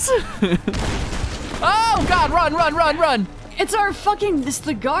 Mayhaps. Oh God, run! It's our fucking, this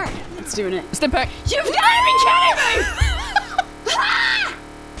the guard that's doing it. Stimpack. You've gotta be kidding me!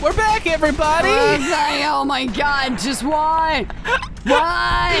 We're back, everybody! Oh my God, just why?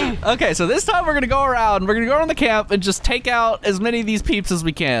 Why? Okay, so this time we're gonna go around. We're gonna go around the camp and just take out as many of these peeps as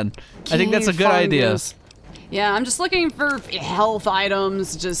we can. I think that's a good idea. Yeah, I'm just looking for health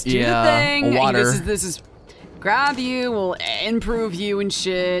items. Just do Yeah, the thing. water. This is grab you. We'll improve you and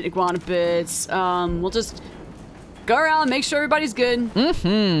shit. Iguana bits. We'll just go around, make sure everybody's good.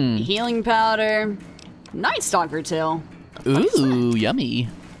 Mm-hmm. Healing powder. Night Stalker tail. Ooh, yummy.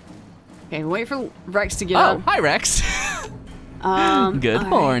 Okay, wait for Rex to get Oh, up. hi, Rex. Good all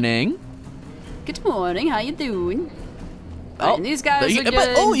morning. Good morning, how you doing? Oh, and these guys are good. But,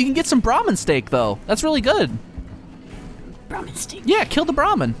 oh, you can get some Brahmin steak, though. That's really good. Brahmin steak. Yeah, kill the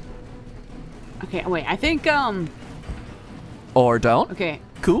Brahmin. Okay, wait, I think, Or don't. okay.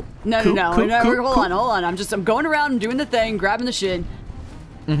 Cool. No, cool, no, cool, no, cool, hold cool. on. I'm going around and doing the thing, grabbing the shit.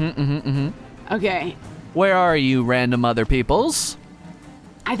 Okay. Where are you, random other peoples?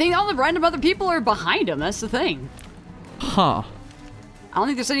 I think all the random other people are behind him, that's the thing. Huh. I don't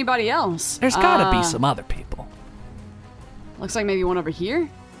think there's anybody else. There's gotta be some other people. Looks like maybe one over here.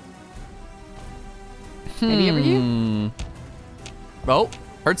 Maybe over here? Oh,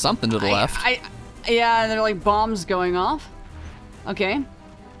 heard something to the left. Yeah, they're like bombs going off. Okay.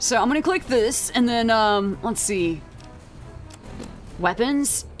 So I'm gonna click this and then, let's see.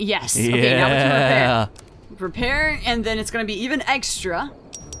 Weapons? Yes. Yeah. Okay, now we can repair. Repair, and then it's gonna be even extra.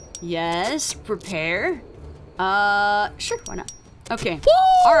 Yes, prepare. Sure, why not? Okay. Woo!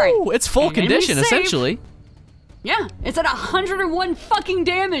 All right. It's full And then we condition, save. essentially. Yeah, it's at 101 fucking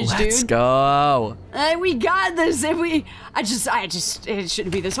damage, Let's dude. go. We got this. If we, it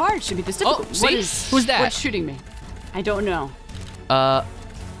shouldn't be this hard. It should be this difficult. Oh, see? Who's that? What's shooting me? I don't know.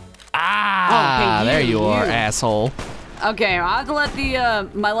 Okay, there you are, you. asshole. Okay, I'll have to let the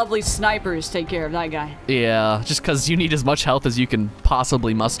my lovely snipers take care of that guy. Yeah, just because you need as much health as you can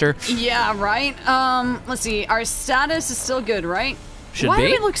possibly muster. Yeah, right. Let's see. Our status is still good, right? Should Why be.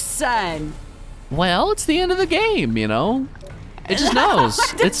 do we look sad? Well, it's the end of the game, you know? It just knows.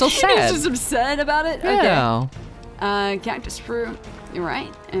 It's so He's sad. just upset about it? Yeah. Okay. Cactus fruit. You're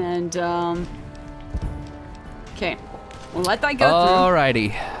right. And, okay. We'll let that go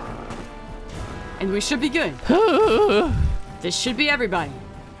Alrighty. through. And we should be good. This should be everybody.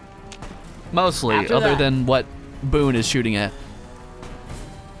 Mostly, After other that. than what Boone is shooting at.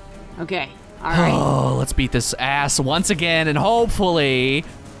 Okay. All right. Oh, let's beat this ass once again, and hopefully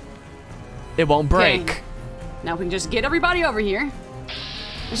it won't break. Okay. Now we can just get everybody over here.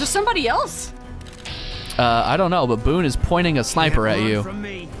 Is there somebody else? I don't know, but Boone is pointing a sniper at you. From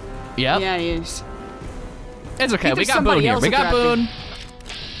me. Yep. Yeah, he is. It's okay. think We there's got somebody Boone here. else We got interrupting. Boone.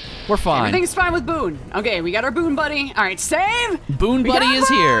 We're fine. Everything's fine with Boone. Okay, we got our Boone buddy. All right, save. Boone We buddy got is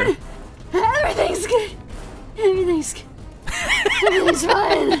Boone! here. Everything's good. Everything's good. Everything's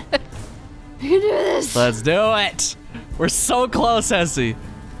fine. We can do this. Let's do it. We're so close, Essi.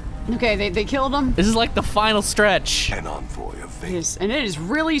 Okay, they killed him. This is like the final stretch. An envoy of fate. Yes, and it is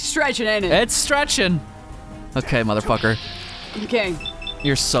really stretching, ain't it? It's stretching. Okay, motherfucker. Okay.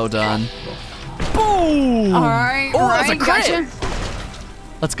 You're so done. Boom! All right. Oh, all that's a right, crit. gotcha.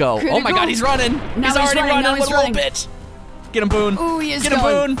 Let's go. Oh my Critical. god, he's running. Now He's already running, now running. What he's a little running. bitch. Get him, Boone. Ooh, he is Get him,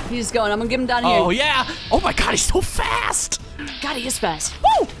 going. Boone. He's going. I'm gonna get him down here. Oh, yeah. Oh my god, he's so fast. God, he is fast.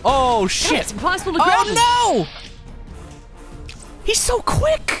 Woo! Oh, God, shit. it's impossible to grab him. Oh, no. He's so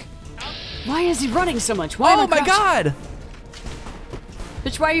quick. Why is he running so much? Why am I Oh, my crouching? god.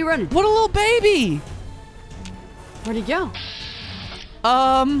 Bitch, why are you running? What a little baby. Where'd he go?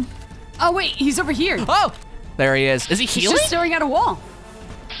 Oh, wait, he's over here. Oh, there he is. Is he He's healing? just staring at a wall.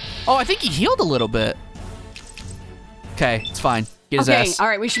 Oh, I think he healed a little bit. Okay, it's fine. Get his Okay, ass. all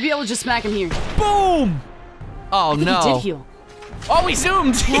right, we should be able to just smack him here. Boom! Oh, He no. did heal. Oh, he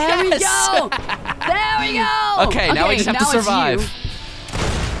zoomed. There yes. we go. There we go. Okay, now we just have to now it's survive.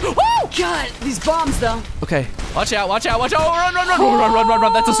 you. Woo! God, these bombs though. Okay, watch out, watch out, watch out. Oh, run, run, run, run, run, run, run,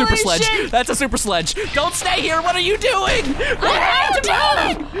 run. That's a super Holy sledge. shit. That's a super sledge. Don't stay here. What are you doing?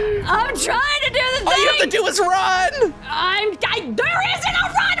 I'm trying to do the thing. All you have to do is run. There isn't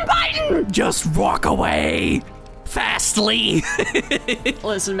a run button. Just walk away. Fastly.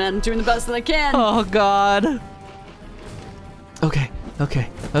 Listen, man, I'm doing the best that I can. Oh, God. Okay, okay,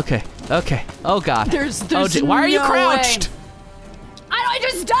 okay, okay. Oh, God. There's Why are you no crouched? way. It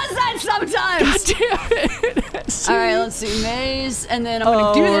just does that sometimes. God damn it. All right, let's see, maze, and then I'm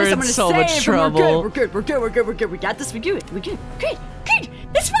gonna do we're this. in I'm gonna so save. much and trouble. We're good. We got this. We do it. We good. Good.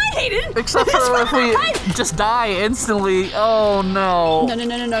 It's fine, Hayden. Except It's for if fine. we just die instantly. Oh, no.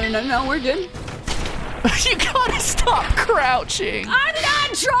 No. We're good. You gotta stop crouching. I'm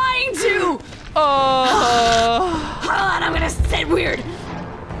not trying to. Oh. Hold on, I'm gonna sit weird.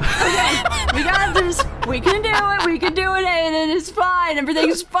 Okay, we got this. We can do it. We can do it, Hayden. It's fine.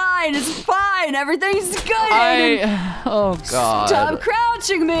 Everything's fine. It's fine. Everything's good, Hayden. Oh, God. Stop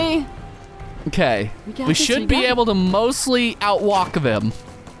crouching me. Okay. got We this, should we be got it. able to mostly outwalk them.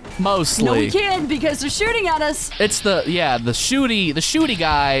 Mostly. No, we can't because they're shooting at us. It's the shooty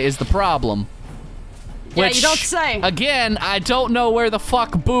guy is the problem. Yeah, Which, you don't say. Again, I don't know where the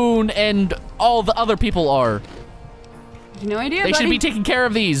fuck Boone and all the other people are. No idea, They buddy. should be taking care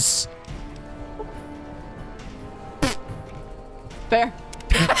of these. Fair.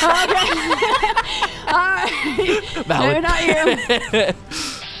 Okay. Alright. Valid. No, not you.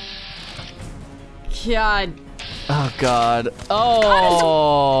 God. Oh, God.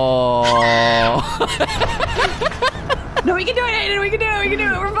 Oh. No, we can do it, Hayden. We can do it. We can do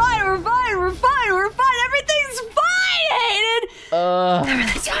it. We're fine. We're fine. We're fine. We're fine. Everything's fine, Hayden.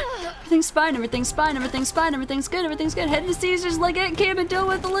 Everything's fine. Everything's fine. Everything's fine. Everything's fine. Everything's good. Everything's good. Head to Caesar's Legate Camp and deal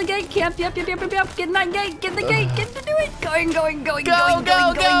with the Legate Camp. Yep. Get in that gate. Get the gate. Get to do it. Going. Go.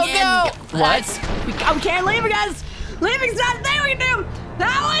 What? We can't leave, guys. Leaving's not a thing we can do.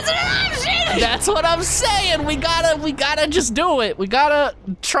 That wasn't an option. That's what I'm saying. We gotta just do it. We gotta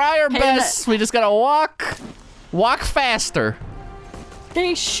try our best. We just gotta walk faster.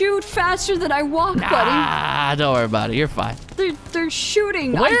 They shoot faster than I walk, buddy. Ah, don't worry about it. You're fine. They're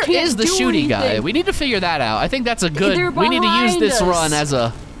shooting. Where I can't is the do shooty guy? anything. We need to figure that out. I think that's a good. They're We need to use this behind us. run as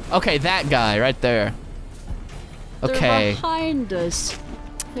a. Okay, that guy right there. Okay. They're behind us.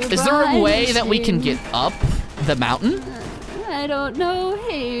 Is there a way that we can get up the mountain? I don't know,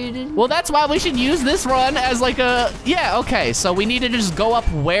 Hayden. Well, that's why we should use this run as like a. Yeah. Okay. So we need to just go up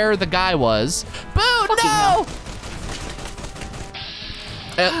where the guy was. Boo! No!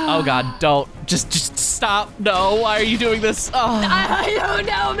 Oh God! Don't just stop! No! Why are you doing this? Oh. I don't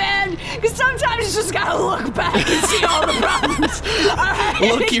know, man. Because sometimes you just gotta look back and see all the problems. All right?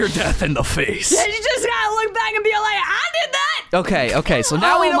 Look your death in the face. You just gotta look back and be like, I did that. Okay. So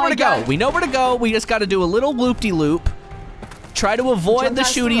now we know Oh where my to go. God. We know where to go. We just got to do a little loop-de-loop. Try to avoid Jump the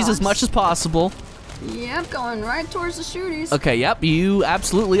past the shooties as rocks. much as possible. Yep, going right towards the shooties. Okay. Yep. You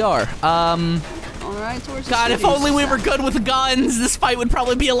absolutely are. Going right towards the God, shooties. if only we were good with guns, this fight would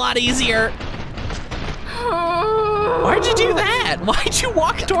probably be a lot easier. Why'd you do that? Why'd you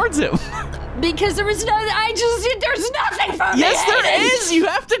walk towards him? Because there was there's nothing for me. Yes, there Hayden. is. You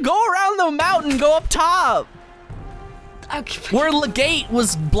have to go around the mountain, go up top. Okay. Where Legate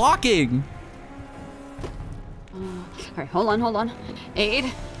was blocking. All right, hold on. Aid.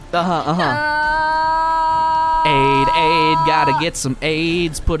 Aid, gotta get some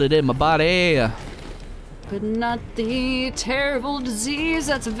AIDS, put it in my body. But not the terrible disease.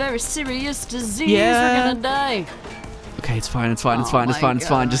 That's a very serious disease. Yeah. We're gonna die. Okay, it's fine.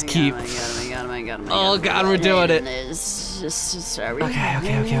 Just keep. Oh, God, we're doing it.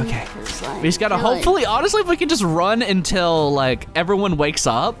 Okay. We just gotta hopefully, honestly, if we can just run until, like, everyone wakes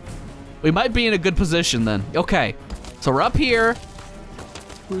up, we might be in a good position then. Okay, so we're up here.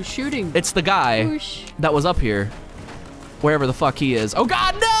 Who's shooting? It's the guy that was up here. Wherever the fuck he is. Oh,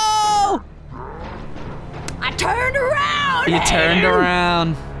 God, no! I turned around. You turned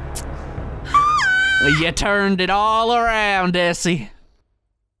around. You turned it all around, Essi.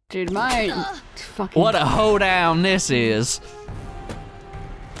 Dude, my fucking. What a hoedown this is.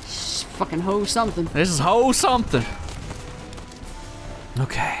 Fucking hoe something. This is hoe something.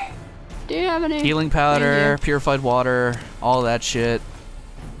 Okay. Do you have any? Healing powder, purified water, all that shit.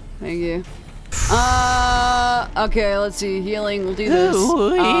 Thank you. Okay, let's see. Healing, we'll do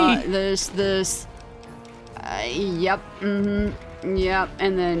this. This. Yep. Yep.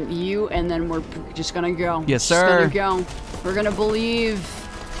 And then you, and then we're just gonna go. Yes, Just sir. gonna go. We're gonna believe.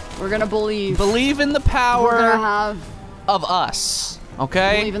 We're gonna believe. Believe in the We're power gonna have. of us,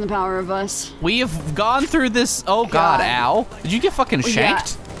 okay? Believe in the power of us. We have gone through this. Oh, God, ow. Did you get fucking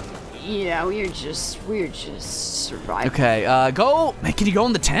shanked? Yeah, we're just surviving. Okay, go. Hey, can you go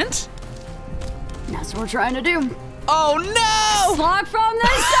in the tent? That's what we're trying to do. Oh, no! Slide from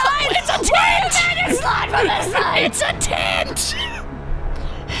this side! It's a tent! Slide from this side! It's a tent!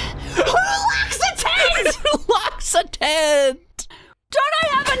 Who locks the tent? Who locks a tent? Don't I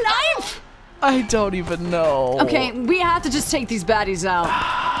have a knife? I don't even know. Okay, we have to just take these baddies out.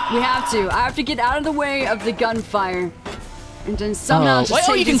 We have to. I have to get out of the way of the gunfire. And then somehow just wait,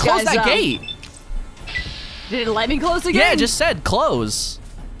 take you can these close guys that out. gate. Did it let me close the gate? Yeah, it just said close.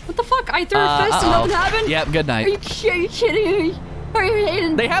 What the fuck? I threw a fist and nothing happened? Yep, good night. Are you kidding me? Are you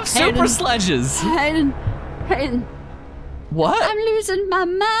Hayden? They have super sledges. Hayden. What? I'm losing my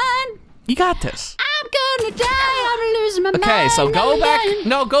mind. You got this. I'm gonna die. I'm losing my mind. Okay, so go back. I'm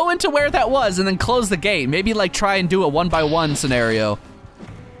No, go into where that was and then close the gate. Maybe like try and do a 1-by-1 scenario.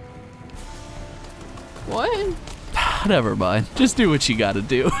 What? Never mind. Just do what you gotta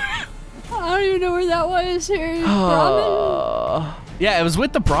do. I don't even know where that was here. Brahmin? Yeah, it was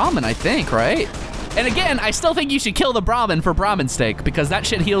with the Brahmin, I think, right? And again, I still think you should kill the Brahmin for Brahmin steak because that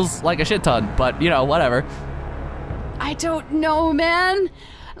shit heals like a shit ton. But, you know, whatever. I don't know, man.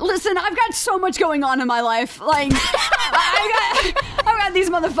 Listen, I've got so much going on in my life. Like, I've got these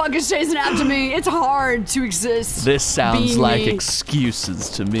motherfuckers chasing after me. It's hard to exist. This sounds like me. excuses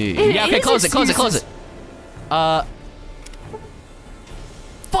to me. It Yeah, okay, is close excuses. it, close it, close it.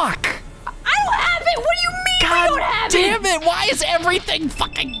 Fuck. I don't have it. What do you mean I don't have Damn it, why is everything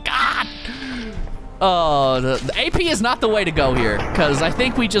fucking God? Oh, the AP is not the way to go here, because I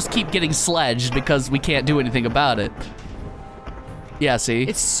think we just keep getting sledged because we can't do anything about it. Yeah, see?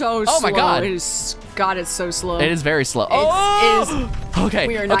 It's so slow. Oh my God. It is, God, it's so slow. It is very slow. It is. Okay,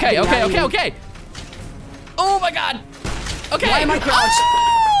 We are not okay, getting okay, out of okay, here. okay. Oh my God. Okay. Why am I crouched? Oh!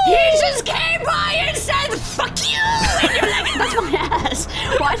 He just came by and said, fuck you! And you're like, that's my ass.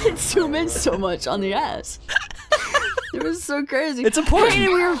 Why did it zoom in so much on the ass? It was so crazy. It's important.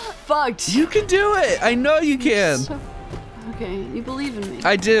 Hayden, we were fucked. You can do it. I know you can. Okay, you believe in me.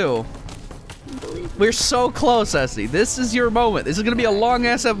 I do. You believe in me. We're so close, Essi. This is your moment. This is gonna be a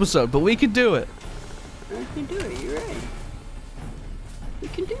long-ass episode, but we can do it. I can do it, you're right. We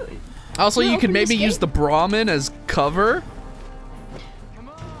can do it. Also, We're you can opening maybe this use gate. the Brahmin as cover.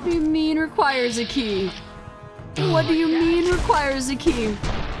 What do you mean requires a key? What do you mean requires a key?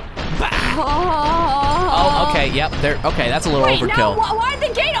 Oh, okay, yep. There. Okay, that's a little Wait, overkill. now, why did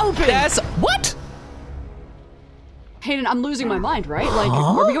the gate open? That's what? Hayden, I'm losing my mind, right? Like,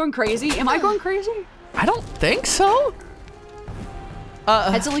 are we going crazy? Am I going crazy? I don't think so.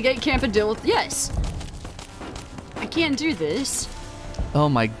 Head to the gate camp and deal with. Yes. I can't do this. Oh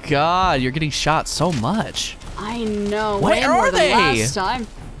my God, you're getting shot so much. I know. Where way more are than they? Last time.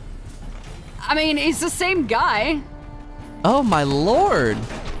 I mean, he's the same guy. Oh my Lord.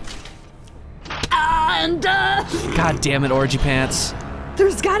 And God damn it, Orgy Pants.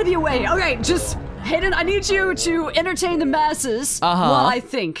 there's got to be a way. Okay, just Hayden, I need you to entertain the masses while I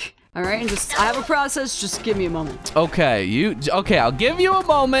think. All right, and just I have a process. Just give me a moment. Okay, okay, I'll give you a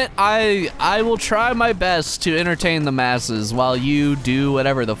moment. I will try my best to entertain the masses while you do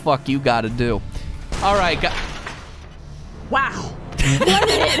whatever the fuck you gotta do. All right, Wow. One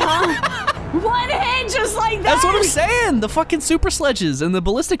hit, huh? One hit, just like that. that's what I'm saying. The fucking super sledges and the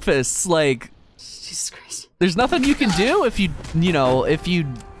ballistic fists, like, Jesus Christ. there's nothing you can do if you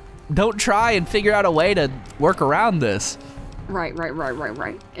don't try and figure out a way to work around this. Right.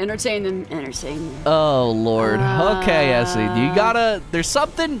 Entertain them. Oh Lord. Okay, Essi, you gotta. There's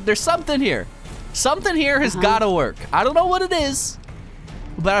something here. Something here has gotta work. I don't know what it is,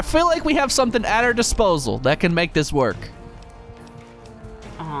 but I feel like we have something at our disposal that can make this work.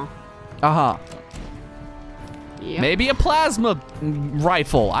 Yep. Maybe a plasma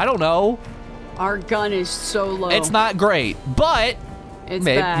rifle. I don't know. Our gun is so low. It's not great, but It's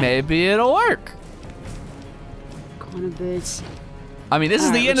bad. maybe it'll work. Going a bit. I mean, this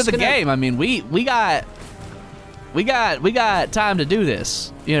is the end of the game. I mean, we got time to do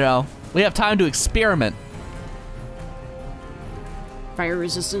this. You know, we have time to experiment. Fire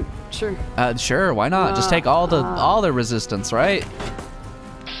resistant. Sure. Sure, why not? Just take all the resistance, right?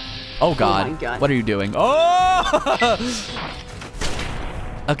 Oh God. my God. What are you doing? Oh!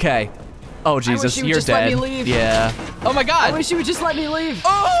 Okay. Oh Jesus, you would you're just let dead. me leave. Yeah. Oh my God. I wish you would just let me leave.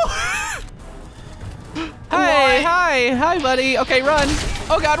 Oh! Hi, buddy. Okay, run.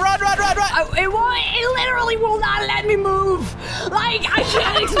 Oh God, run! It literally will not let me move. Like, I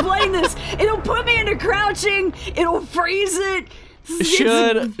can't explain this. It'll put me into crouching. It'll freeze it.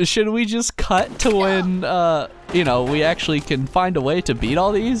 Should we just cut to when we actually can find a way to beat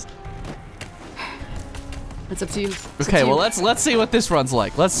all these? That's up to you. Okay, well let's see what this run's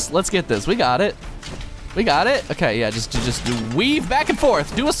like. Let's get this. We got it. Okay, yeah, just weave back and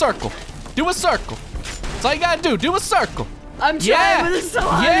forth. Do a circle. That's all you gotta do. Do a circle. I'm trying, but it's so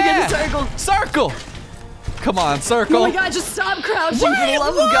hard to get a circle. Circle. Come on, circle. Oh my God, just stop crouching for the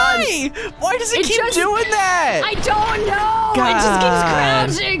love of God. Why does it keep doing that? I don't know. God. It just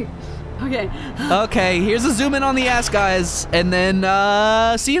keeps crouching. Okay. Okay, here's a zoom in on the ass, guys, and then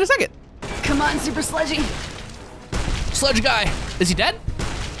see you in a second. Come on, super sledgy. Sludge guy. Is he dead?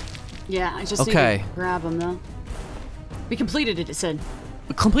 Yeah, I just need to grab him though. We completed it said.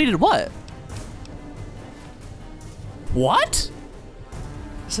 Completed what? What?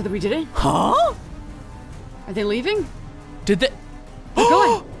 So that we did it? Huh? Are they leaving? Did they? They're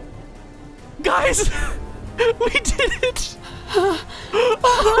going. Guys, we did it.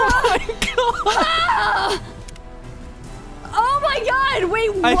 Oh my God. Oh my God,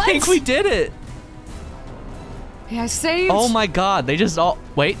 wait, what? I think we did it. Yeah, I saved. Oh my God, they just all,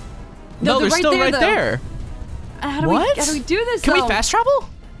 wait. No, No, they're still right there. How do What? we do this Can we though? fast travel?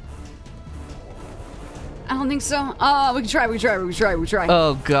 I don't think so. We can try.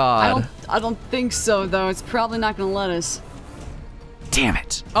 Oh God. I don't think so though. It's probably not gonna let us. Damn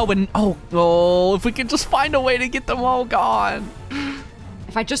it. Oh, if we could just find a way to get them all gone.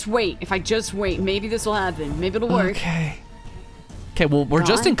 If I just wait, maybe this will happen. Maybe it'll work. Okay, well, we're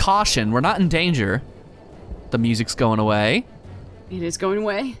just in caution. We're not in danger. The music's going away. It is going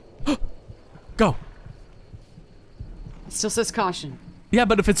away. Go. It still says caution. Yeah,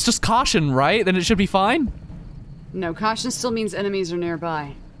 but if it's just caution, right? Then it should be fine. No, caution still means enemies are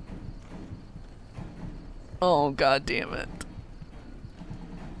nearby. Oh, god damn it.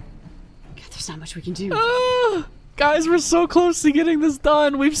 God, there's not much we can do. Guys, we're so close to getting this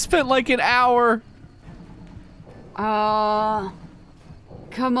done. We've spent like an hour. Come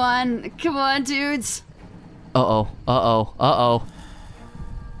on, dudes. Uh-oh.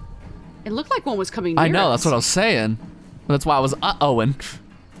 It looked like one was coming near I know, us. that's what I was saying. That's why I was uh-ohing.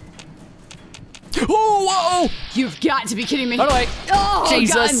 Oh, whoa! You've got to be kidding me. By the way, oh,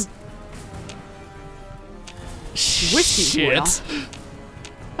 Jesus. God. Whiskey boil.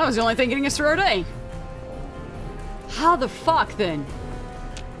 That was the only thing getting us through our day. How the fuck, then?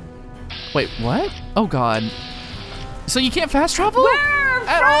 Wait, what? Oh, God. So you can't fast travel? We're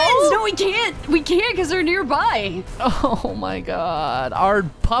At friends! all? No, we can't. We can't because they're nearby. Oh, my God. Our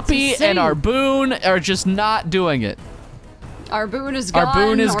puppy and our boon are just not doing it. Our boon is gone. Our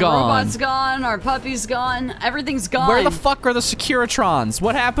boon is gone. Our robot's gone. Our puppy's gone. Everything's gone. Where the fuck are the Securitrons?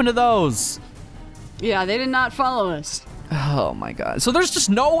 What happened to those? Yeah, they did not follow us. Oh my god. So there's just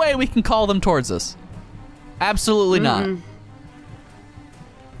no way we can call them towards us. Absolutely not. No.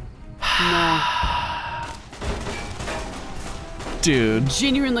 Dude.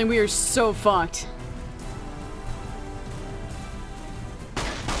 Genuinely, we are so fucked.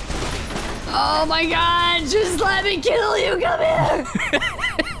 Oh my god, just let me kill you, come here!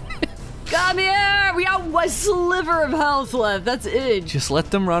 Come here! We got a sliver of health left, that's it. Just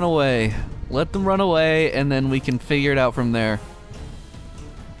let them run away. Let them run away, and then we can figure it out from there.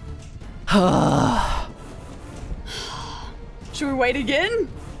 Should we wait again?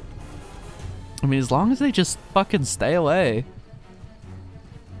 I mean, as long as they just fucking stay away.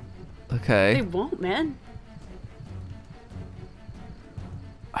 Okay. They won't, man.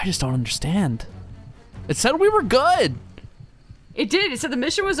 I just don't understand. It said we were good. It did. It said the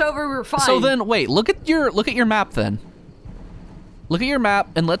mission was over. We were fine. So then, wait. Look at your map then. Look at your map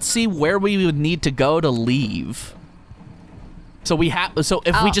and let's see where we would need to go to leave. So we have. So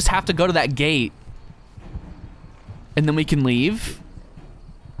if we just have to go to that gate, and then we can leave.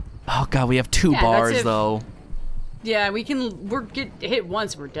 Oh god, we have two bars though. Yeah, we can. Get hit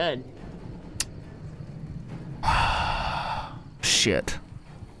once, we're dead. Shit.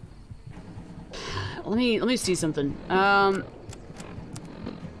 Let me see something.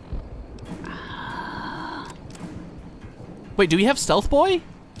 Wait, do we have Stealth Boy?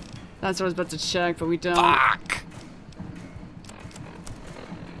 That's what I was about to check, but we don't. Fuck.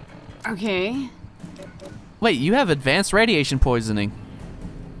 Okay. Wait, you have advanced radiation poisoning.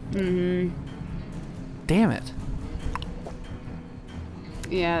 Mm-hmm. Damn it.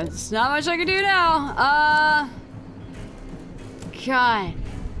 Yeah, it's not much I can do now. God.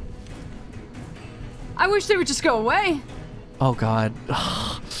 I wish they would just go away. Oh god.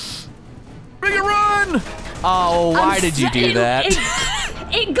 Make it run! Oh, why did you do that?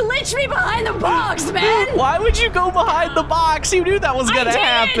 It glitched me behind the box, man! Why would you go behind the box? You knew that was gonna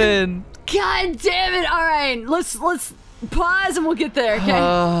happen. God damn it! All right, let's pause and we'll get there. Okay.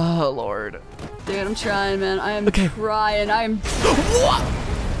 Oh Lord. Dude, I'm trying, man. I am trying. I'm.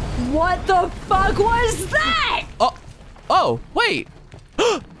 What the fuck was that? Oh, wait.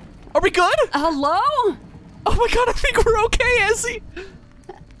 Are we good? Hello? Oh my god, I think we're okay, Essi.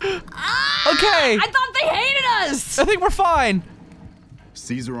 Okay. I thought they hated us. I think we're fine.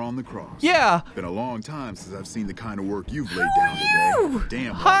 Caesar on the cross. Yeah. Been a long time since I've seen the kind of work you've laid down today.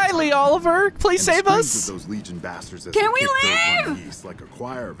 Damn. Hi, Lee Oliver. Please save us. Of those Legion bastards as Can they we kick dirt leave? east like a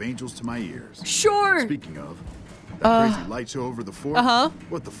choir of angels to my ears. Sure. Speaking of, that crazy light show over the fort. Uh-huh.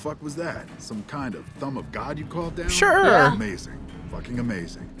 What the fuck was that? Some kind of thumb of God you called down? Sure. Yeah. Amazing. Fucking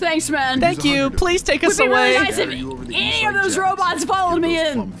amazing. Thanks, man. Thank you. Please take us Would be really away. nice if any of those robots followed me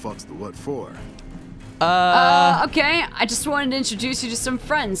in. Fucks the what for? Okay. I just wanted to introduce you to some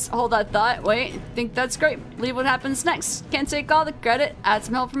friends. Hold that thought. Wait. Think that's great. Leave what happens next. Can't take all the credit. Add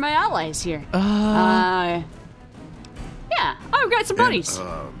some help from my allies here. Yeah. I've got some buddies.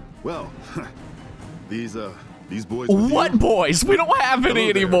 Well, these boys. What boys? We don't have any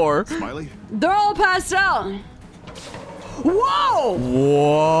anymore. Smiley. They're all passed out. Whoa!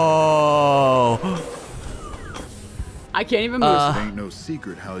 Whoa. I can't even move. It ain't no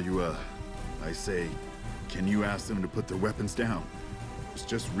secret how you, I say, can you ask them to put their weapons down? I was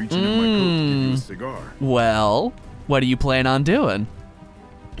just reaching in my coat to give you a cigar. Well, what do you plan on doing?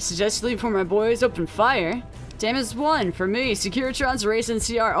 Suggest you leave before my boys open fire. Damage 1 for me. Securitrons race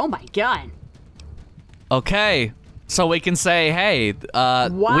NCR. Oh my god. Okay. So we can say, hey, Wow.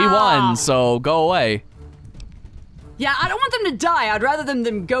 we won, so go away. Yeah, I don't want them to die. I'd rather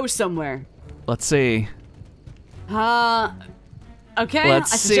them go somewhere. Let's see. Okay.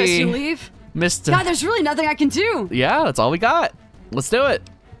 Let's I suggest see. you leave. Mr. God, there's really nothing I can do. Yeah, that's all we got. Let's do it.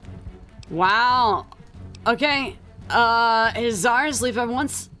 Wow. Okay. Is ours leave at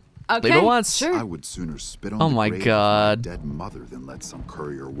once? Okay. Leave it once. Sure. I would sooner spit on Oh the my grave God. of my dead mother than let some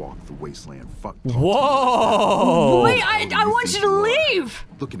courier walk the wasteland. Fuck. Whoa! Wait, I want you to leave.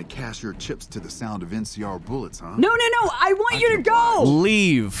 Looking to cash your chips to the sound of NCR bullets, huh? No, I want you to go.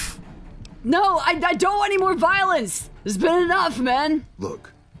 Leave. No, I don't want any more violence. There's been enough, man.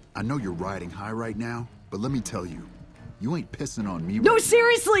 Look, I know you're riding high right now, but let me tell you, you ain't pissing on me. No, right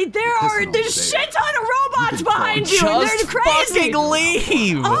seriously, You're there's pissing on shit ton of robots can behind you, Just and they're crazy. fucking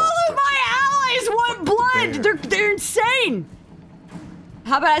leave. All of my allies want blood. They're insane.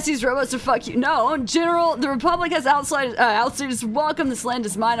 How about I ask these robots to fuck you? No, General, the Republic has outsiders welcome. This land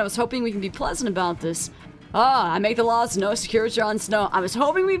is mine. I was hoping we can be pleasant about this. I make the laws, no Securitrons, no. I was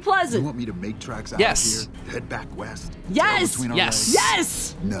hoping we'd be You pleasant. want me to make tracks out Yes. of here? Head back west? Yes. Tail between our Yes. legs?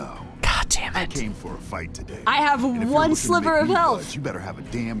 Yes. No. God damn I it. came for a fight today. I have And if you're one looking to sliver make of me health. budge, you better have a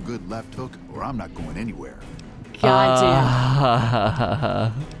damn good left hook, or I'm not going anywhere. God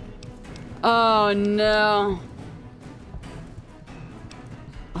damn. Oh no.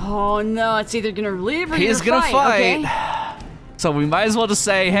 Oh no, it's either gonna leave or He's you're gonna fight. Okay? So we might as well just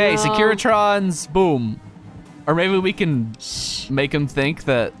say, hey, No. Securitrons, boom. Or maybe we can make him think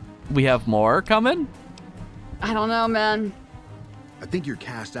that we have more coming. I don't know, man. I think you're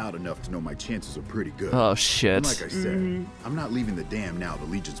cashed out enough to know my chances are pretty good. Oh shit. And like I said, I'm not leaving the dam now the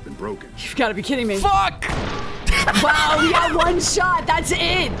Legion's been broken. You've got to be kidding me. Fuck! Wow, we got one shot. That's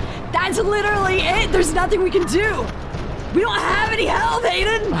it. That's literally it. There's nothing we can do. We don't have any health,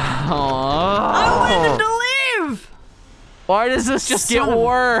 Hayden. I wanted them to leave. Why does this just get Son of a-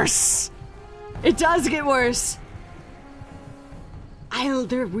 worse? It does get worse.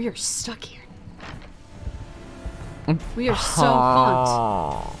 We are stuck here. We are so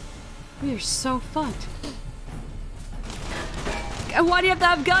fucked. We are so fucked. And why do you have to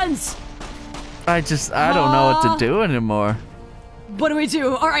have guns? I don't know what to do anymore. What do we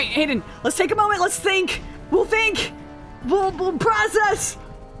do? All right, Hayden, let's take a moment. Let's think. We'll think. We'll process.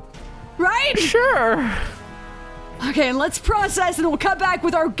 Right? Sure. Okay, and let's process and we'll come back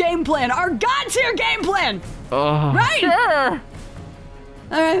with our game plan. Our God-tier game plan. Right? Sure.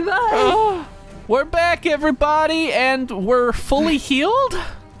 All right, bye. We're back, everybody, and we're fully healed?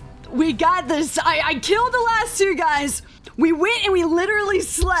 We got this. I killed the last two guys. We went and we literally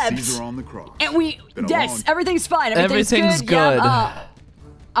slept. Caesar on the cross. And we, Been a yes, long- everything's fine. Everything's good. good. Yeah,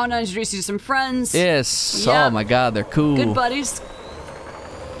 I want to introduce you to some friends. Yes. Yeah. Oh my god, they're cool. Good buddies.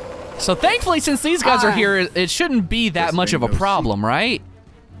 So thankfully, since these guys are Alright. here, it shouldn't be that This much of a ain't no problem, right?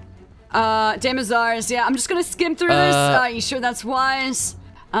 Damazars, yeah, I'm just gonna skim through this. You sure that's wise?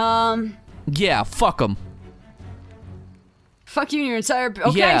 Yeah, fuck them. Fuck you and your entire,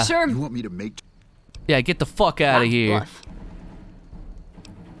 okay, Yeah. sure. You want me to make Yeah, get the fuck out of here. Bluff.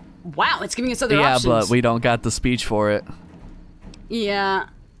 Wow, it's giving us other Yeah, options. but we don't got the speech for it. Yeah.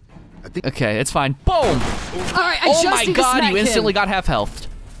 I think Okay, it's fine. Boom! Alright, I Oh just my need to god, smack you instantly him. got half health.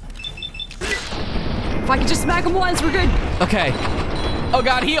 If I can just smack him once, we're good. Okay. Oh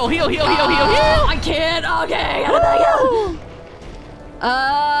god, heal, heal, heal, heal, heal, Oh, heal! I can't. Okay, gotta back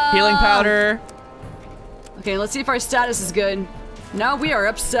out. Healing powder. Okay, let's see if our status is good. No, we are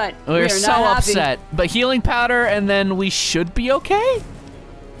upset. we We're are so not happy. upset. But healing powder, and then we should be okay?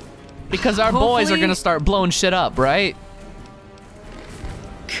 Because our boys are Hopefully- gonna start blowing shit up, right?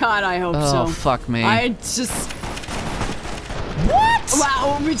 God, I hope so. Oh, fuck me. I just... What?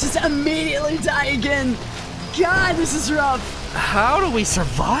 Wow, we just immediately die again. God, this is rough. How do we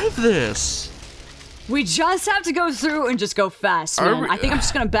survive this? We just have to go through and just go fast, Are man. we- I think I'm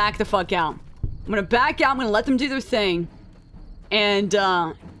just gonna back the fuck out. I'm gonna back out, I'm gonna let them do their thing. And,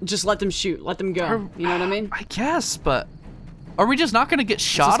 just let them shoot, let them go. You know what I mean? I guess, but are we just not gonna get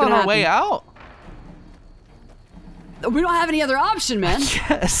shot what's on gonna our way out? We don't have any other option, man.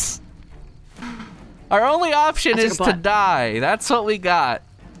 Yes. Our only option I took is a to butt. die. That's what we got.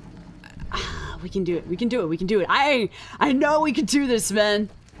 We can do it, we can do it, we can do it. I know we can do this, man.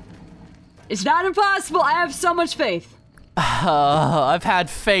 It's not impossible, I have so much faith. I've had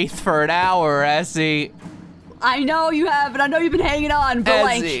faith for an hour, Essi. I know you have, and I know you've been hanging on, but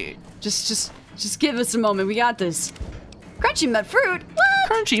Essi. like, just give us a moment. We got this. Crunchy nut fruit. What?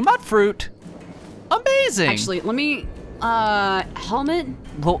 Crunchy mud fruit. Amazing. Actually, let me, helmet.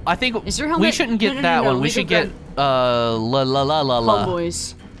 Well, I think Is your helmet? we shouldn't get No, that one. We leave should it get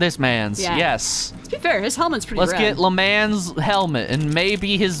Homeboys. this man's. Yeah. Yes. To be fair, his helmet's pretty Let's rad. get LeMan's helmet and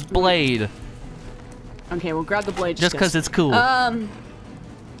maybe his blade. Okay, we'll grab the blade Just because it's cool.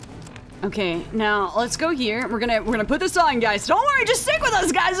 Okay, now let's go here. We're gonna put this on, guys. Don't worry, just stick with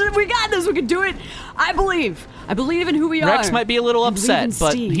us, guys. We got this. We can do it. I believe in who we are. Rex might be a little I believe upset, in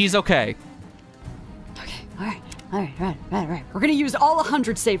but Steve. he's okay. Okay, all right. We're gonna use all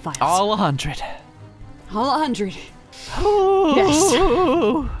 100 save files. All 100. All 100. Ooh. Yes. You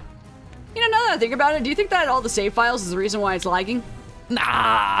know, now that I think about it, do you think that all the save files is the reason why it's lagging?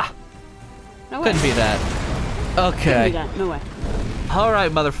 Nah. No way. Couldn't be that. Couldn't Okay. be that. No way. All right,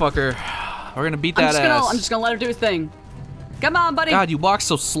 motherfucker. We're gonna beat that ass. I'm just gonna let her do his thing. Come on, buddy. God, you walk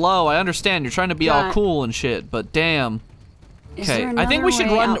so slow. I understand you're trying to be all God. cool and shit, but damn. Is Okay, there I think we another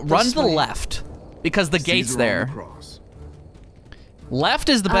should way run out to this the way? left because the gate's Caesar on there. the cross. Left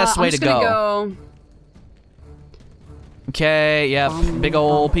is the best way I'm to just gonna go. Okay, yep, big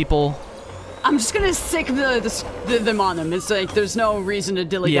old people. I'm just gonna stick them on them. It's like there's no reason to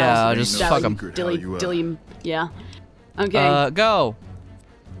dilly Yeah, dally. just Dally- fuck 'em. Dilly. Yeah. Okay. Go.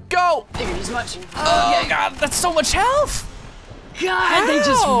 Go! Figured as much. Oh God, that's so much health! God, they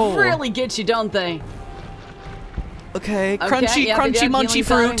just Ow. really get you, don't they? Okay, Okay, crunchy, yeah, crunchy, healing munchy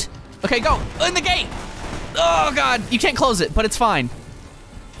powder. fruit. Okay, go! In the gate! Oh God, you can't close it, but it's fine.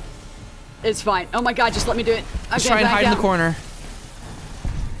 It's fine. Oh my God, just let me do it. Just Okay, try and back hide in the down. corner.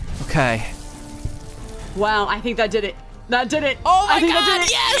 Okay. Wow, I think that did it. That did it. Oh my I think God, that did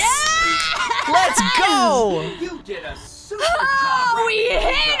it. yes! Let's go! You did a super Oh, job. we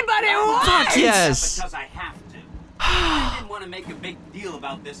hit, but it was. Fuck yes! Because I have to. I didn't want to make a big deal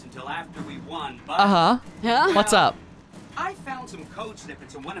about this until after we won, but Uh-huh. Yeah. What's up? I found some code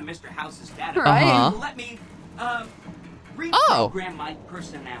snippets in one of Mr. House's databases. Right. Uh-huh. Let me Oh. reprogram my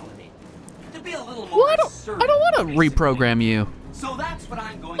personality to be a little more Well, I don't assertive, want to basically. reprogram you. So that's what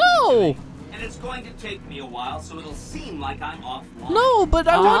I'm going No. to be doing. And it's going to take me a while, so it'll seem like I'm offline. No, but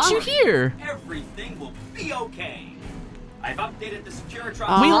I want you Uh-huh. here. Everything will be okay. I've updated the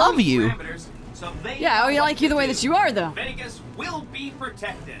Securitron. We love you. Parameters, so they Yeah, know we what like you to the way do. that you are, though. Vegas will be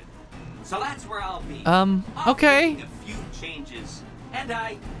protected. So that's where I'll be. Okay. Making a few changes. And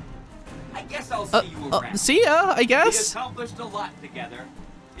I guess I'll see you around. See ya, I We guess. accomplished a lot together.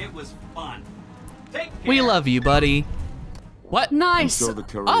 It was fun. Take care. We love you, buddy. What? Nice. So the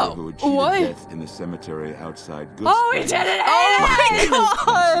courier Oh, who achieved what? death in the cemetery outside Goodsprings Oh, we did it! Oh my once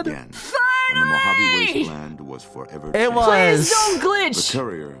God! again, and the Mojave Wasteland was forever It changed. was. Please don't The glitch.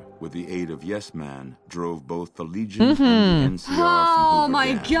 courier, with the aid of Yes Man, drove both the Legion and the NCR Oh from my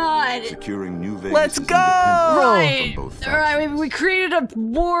Hoover Dam, God. securing New Vegas' Let's go! Right. from both All right, factions. we created a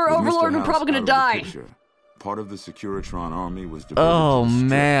war With overlord. Mr. We're probably House gonna out of the die. picture, part of the Securitron army was devoted Oh, to the strip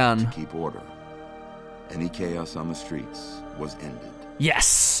man. to keep order. Any chaos on the streets was ended.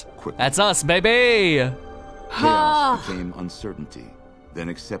 Yes. Quickly. That's us, baby. Ah. Chaos became uncertainty, then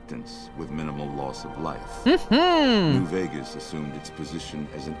acceptance with minimal loss of life. Hmm. New Vegas assumed its position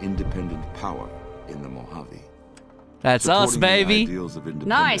as an independent power in the Mojave. That's us, Supporting the baby. ideals of independence,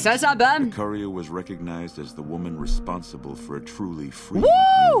 Nice, that's not bad. The courier was recognized as the woman responsible for a truly free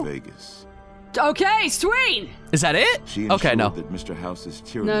Woo! New Vegas. Okay, sweet. Is that it? She ensured Okay, no. that Mr. House's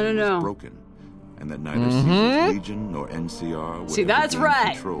tyranny No. was broken, and that neither Caesar's Legion nor NCR would See, ever that's gain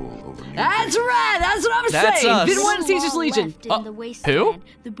right. control over New That's Vegas. right. That's what I'm That's saying. us. Didn't want Little Caesar's wall Legion. left in the wasteland,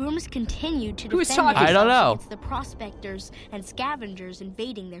 The Brooms continued to Who's defend talking? I don't know. themselves against the prospectors and scavengers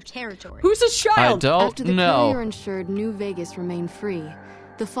invading their territory. Who's this I child? After don't the know. courier ensured New Vegas remained free,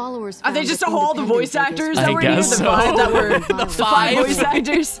 the followers Are they found just that all the voice independent actors Vegas that I were here? guess The so. five that were The the five voice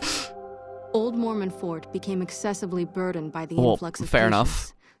actors. Old Mormon Fort became excessively burdened by the Well, influx of fair patients,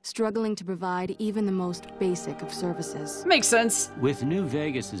 enough. struggling to provide even the most basic of services. Makes sense. With New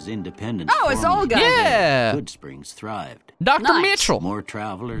Vegas's independence, Oh, it's all good. Yeah. Goodsprings thrived. Dr. Nice. Mitchell. More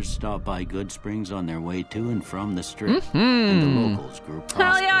travelers stopped by Goodsprings on their way to and from the strip, and the locals grew prosperous.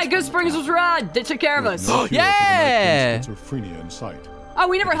 Hell yeah, from Good the Springs was travel. rad. They took care of us. No cure for the Yeah. night schizophrenia in sight. Oh,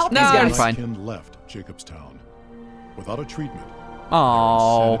 we never helped No, these I'm guys. fine. Kin left Jacobstown. Without a treatment,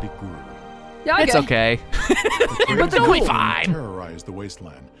 Oh, insanity grew. Yeah, it's okay. But they're It'll be cool. fine. Terrorized the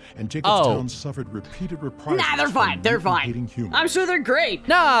wasteland, and Jacobstown suffered repeated reprisals. Nah, they're from fine. They're mutant-hating fine. humans. I'm sure they're great.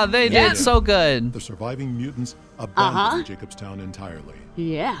 Nah, they Yeah. did so good. The surviving mutants abandoned Jacobstown entirely.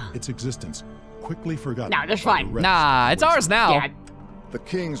 Yeah. Its existence quickly forgotten. No, that's by the fine. rest Nah, of the it's ours now. Yeah. The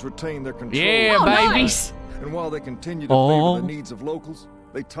kings retained their control. Yeah, Oh, baby. nice. And while they continued to Oh. favor the needs of locals,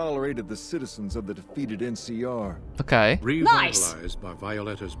 they tolerated the citizens of the defeated NCR. Okay. Revitalized by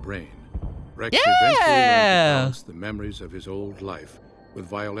Violetta's brain, Rex Yeah! eventually learned to balance the memories of his old life with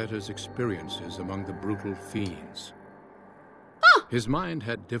Violetta's experiences among the brutal fiends. His mind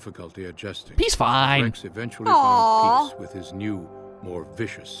had difficulty adjusting. He's fine. Rex eventually found peace with his new, more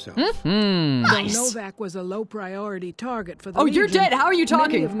vicious self. Nice. Though Novak was a low priority target for the Legion, you're dead. How are you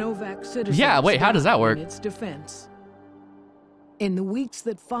talking? Many of Novak's citizens wait, how does that work? in its defense. In the weeks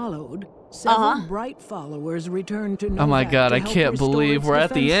that followed, several bright followers returned to Novak. Oh my god, to I help can't restore believe its we're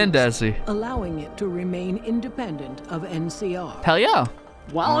at the end, defenses, Essi. allowing it to remain independent of NCR. Hell yeah.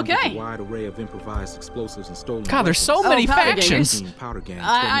 Well, okay. A wide array of improvised explosives and stolen God, there's so many factions.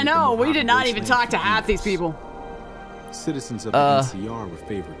 I know. We did not even talk to half these people. Citizens of the NCR were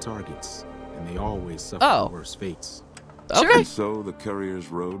favorite targets, and they always suffered worse fates. Okay. And so the Courier's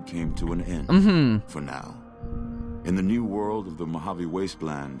Road came to an end. For now. In the new world of the Mojave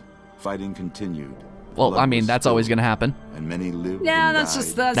Wasteland, fighting continued. Well, I mean, that's always gonna happen. And many lived Yeah, and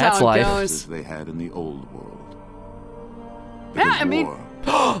that's died how life. it goes. as they had in the old world. Yeah, I mean,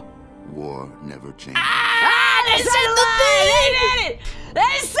 war never changed. they said the thing. They did it.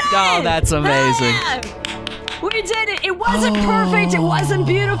 They said it. Oh, that's amazing. We did it. It wasn't perfect. It wasn't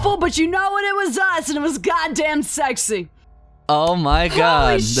beautiful, but you know what? It was us, and it was goddamn sexy. Oh my god,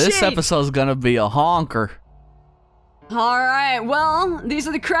 Holy this shit. episode's gonna be a honker. All right. Well, these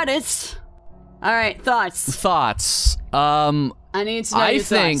are the credits. All right. Thoughts. I need to know your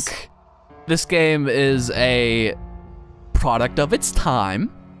think thoughts. this game is a product of its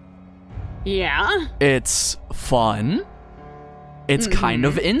time. Yeah. It's fun. It's kind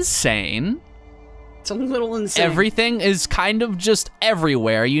of insane. It's a little insane. Everything is kind of just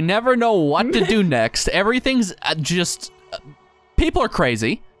everywhere. You never know what to do next. Everything's just... people are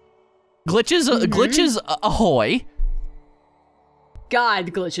crazy. Glitches ahoy. God,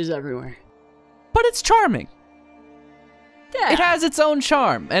 glitches everywhere. But it's charming. Yeah. It has its own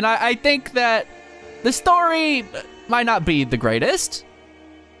charm. And I think that the story might not be the greatest.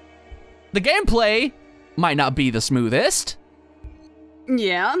 The gameplay might not be the smoothest.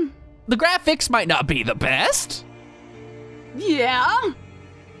 Yeah. The graphics might not be the best. Yeah.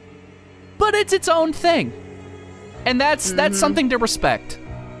 But it's its own thing. And that's something to respect.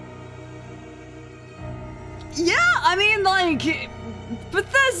 Yeah, I mean, like,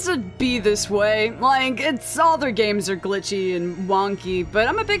 Bethesda be this way. Like, it's all their games are glitchy and wonky, but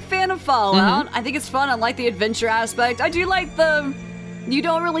I'm a big fan of Fallout. I think it's fun. I like the adventure aspect. I do like the... You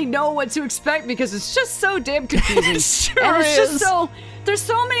don't really know what to expect because it's just so damn confusing. And it's just so... There's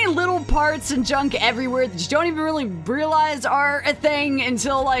so many little parts and junk everywhere that you don't even really realize are a thing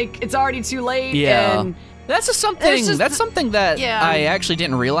until, like, it's already too late. Yeah. And that's something that Yeah. I actually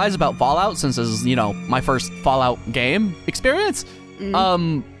didn't realize about Fallout since this is, you know, my first Fallout game experience.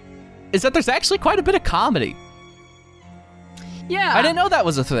 Is that there's actually quite a bit of comedy. Yeah. I didn't know that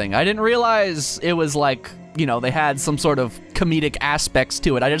was a thing. I didn't realize it was like, you know, they had some sort of comedic aspects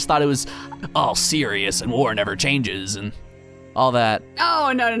to it. I just thought it was all serious and war never changes and all that.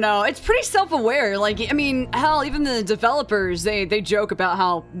 Oh, no. It's pretty self-aware. Like, I mean, hell, even the developers, they joke about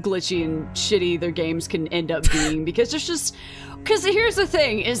how glitchy and shitty their games can end up being because there's just... Because here's the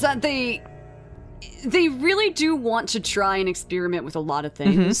thing, is that they really do want to try and experiment with a lot of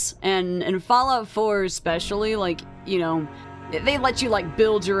things. And in Fallout 4 especially, like, you know... They let you, like,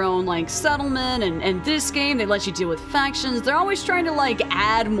 build your own, like, settlement, and this game, they let you deal with factions. They're always trying to, like,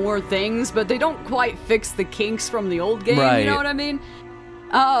 add more things, but they don't quite fix the kinks from the old game, you know what I mean?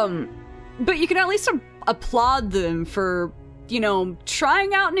 But you can at least applaud them for, you know,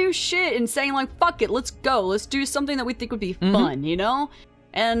 trying out new shit and saying, like, fuck it, let's go. Let's do something that we think would be fun, you know?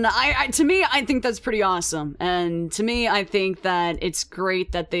 And to me, I think that's pretty awesome. And to me, I think that it's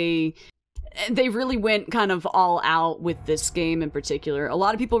great that they really went kind of all out with this game in particular. A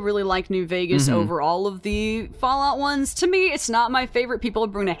lot of people really like New Vegas over all of the Fallout ones. To me, it's not my favorite. People are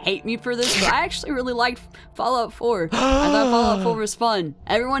going to hate me for this, but I actually really liked Fallout 4. I thought Fallout 4 was fun.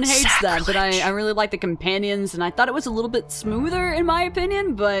 Everyone hates that, but I really like the companions, and I thought it was a little bit smoother in my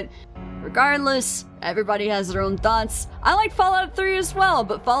opinion, but regardless, everybody has their own thoughts. I like Fallout 3 as well,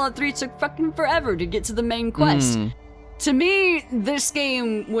 but Fallout 3 took fucking forever to get to the main quest. To me, this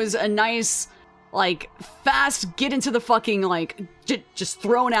game was a nice, like, fast get into the fucking, like, just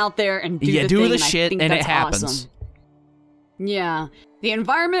thrown out there and do the thing, the shit and it happens. Awesome. Yeah. The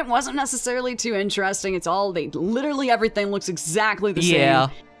environment wasn't necessarily too interesting. It's all, literally everything looks exactly the same.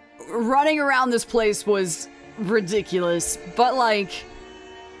 Running around this place was ridiculous, but, like,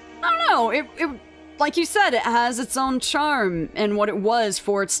 I don't know, it like you said, it has its own charm and what it was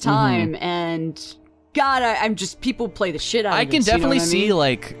for its time, and... God, I'm just, people play the shit out of it. I can definitely see,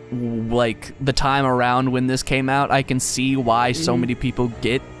 like the time around when this came out. I can see why so many people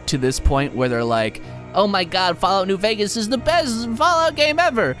get to this point where they're like, oh my god, Fallout New Vegas is the best Fallout game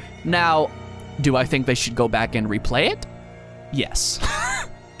ever. Now, do I think they should go back and replay it? Yes.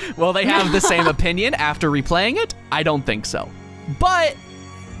 Will they have the same opinion after replaying it? I don't think so. But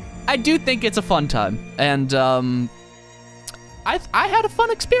I do think it's a fun time, and I had a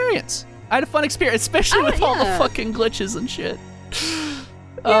fun experience. I had a fun experience, especially with all the fucking glitches and shit.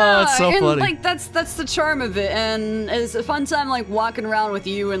 Oh, it's so funny. Like that's the charm of it, and it's a fun time like walking around with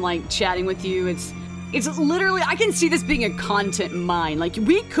you and like chatting with you. It's literally, I can see this being a content mine. Like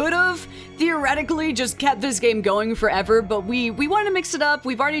we could have theoretically just kept this game going forever, but we wanted to mix it up.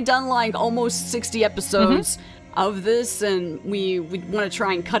 We've already done like almost 60 episodes of this, and we want to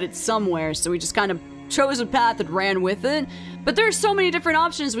try and cut it somewhere. So we just kind of chose a path and ran with it. But there's so many different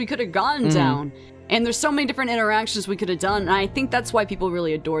options we could have gone down. And there's so many different interactions we could have done, and I think that's why people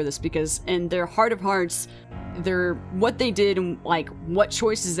really adore this, because in their heart of hearts, what they did and like what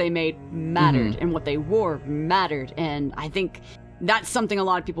choices they made mattered, and what they wore mattered, and I think that's something a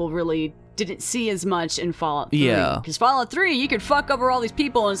lot of people really didn't see as much in Fallout 3. Yeah. Because Fallout 3, you could fuck over all these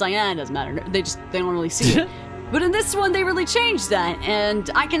people, and it's like, it doesn't matter. They don't really see it. But in this one, they really changed that, and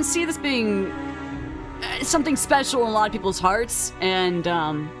I can see this being something special in a lot of people's hearts, and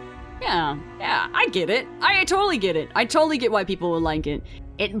yeah, I get it. I totally get it. I totally get why people would like it.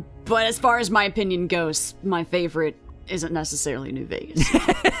 But as far as my opinion goes, my favorite isn't necessarily New Vegas.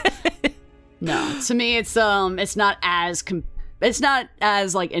 No, to me, it's not as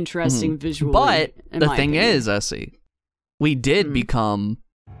like interesting visually. But the thing is, Essi, we did become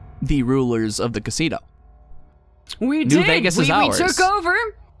the rulers of the casino. We did. New Vegas is ours. We took over.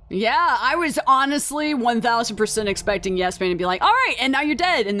 Yeah, I was honestly 1000% expecting Yes Man to be like, all right, and now you're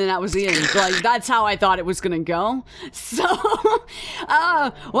dead, and then that was the end. Like, that's how I thought it was gonna go. So,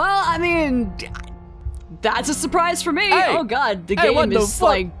 well, I mean, that's a surprise for me. Hey, oh god, the game is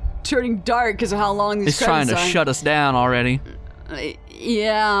like turning dark because of how long these credits are. It's trying to shut us down already.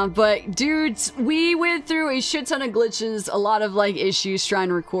 Yeah, but dudes, we went through a shit ton of glitches, a lot of like issues trying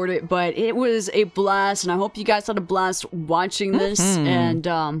to record it, but it was a blast, and I hope you guys had a blast watching this, and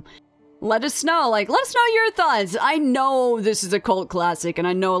let us know your thoughts. I know this is a cult classic, and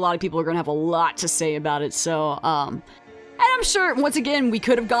I know a lot of people are gonna have a lot to say about it, so and I'm sure, once again, we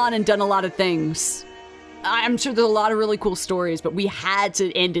could have gone and done a lot of things. I'm sure there's a lot of really cool stories, but we had to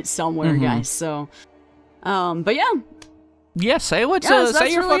end it somewhere, guys, so but yeah. Yeah, say your really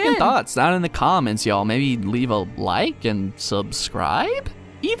fucking thoughts down in the comments, y'all. Maybe leave a like and subscribe,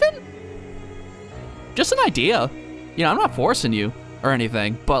 even? Just an idea. You know, I'm not forcing you or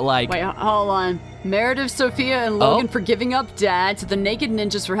anything, but like... Wait, hold on. Meredith, Sophia, and Logan for giving up Dad, to the Naked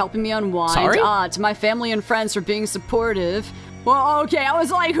Ninjas for helping me unwind, to my family and friends for being supportive. Well, okay, I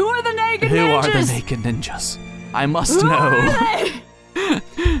was like, who are the Naked Ninjas? Who are the Naked Ninjas? I must know.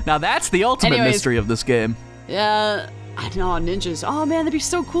 Now that's the ultimate mystery of this game. Yeah... I know, ninjas. Oh man, that'd be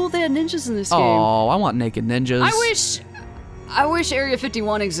so cool if they had ninjas in this game. Oh, I want naked ninjas. I wish Area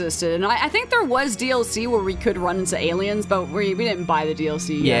 51 existed, and I think there was DLC where we could run into aliens, but we didn't buy the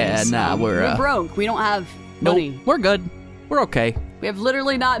DLC. Yeah, guys. nah, we're broke. We don't have money. Nope, we're good. We're okay. We have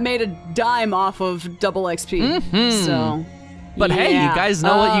literally not made a dime off of double XP. So, but hey, you guys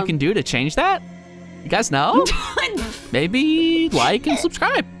know what you can do to change that? You guys know? Maybe like and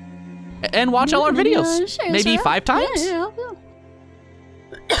subscribe. And watch all our videos. Maybe 5 times? Yeah.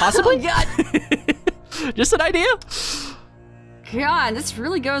 Possibly? God. Just an idea. God, this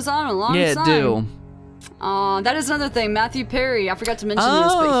really goes on a long time. Yeah, it do. That is another thing. Matthew Perry, I forgot to mention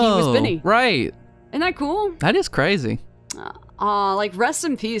this, but he was Benny. Right. Isn't that cool? That is crazy. Like, rest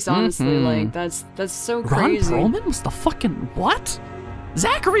in peace, honestly. Like, that's so crazy. Ron Perlman was the fucking what?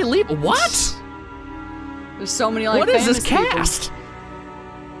 Zachary Levi, what? There's so many, like, what is this people. cast?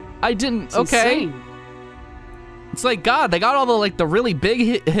 I didn't. It's okay. insane. It's like, God, they got all the like the really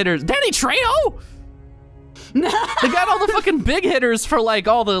big hitters. Danny Trejo. They got all the fucking big hitters for like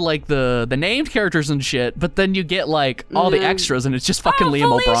all the like the named characters and shit. But then you get like all the extras, and it's just fucking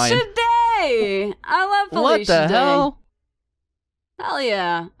Liam O'Brien. Felicia Day. I love Felicia What the Day. hell? Hell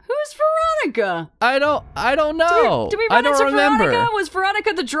yeah. Who's Veronica? I don't know. Did we run into remember. Veronica? Was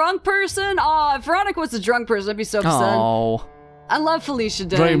Veronica the drunk person? Oh, if Veronica was the drunk person, I'd be so upset. Oh. I love Felicia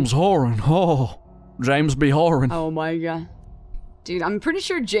Day. James Horan. Oh. James B. Horan. Oh my god. Dude, I'm pretty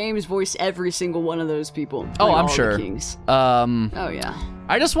sure James voiced every single one of those people. Oh, like I'm all sure. The Kings. Oh yeah.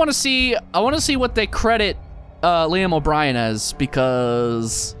 I just want to see what they credit Liam O'Brien as,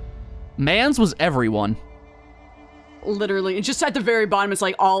 because Mans was everyone. Literally, and just at the very bottom, it's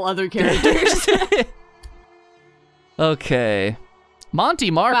like all other characters. Okay. Monty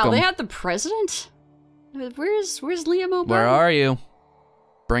Markham. Wow, they had the president? Where's Liam O'Brien? Where are you?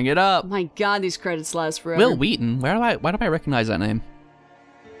 Bring it up. Oh my God, these credits last forever. Will Wheaton. Why do I recognize that name?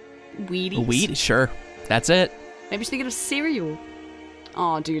 Wheaties? Wheaties, sure. That's it. Maybe she's thinking of cereal.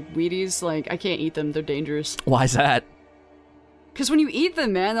 Oh, dude, Wheaties, like, I can't eat them. They're dangerous. Why's that? Because when you eat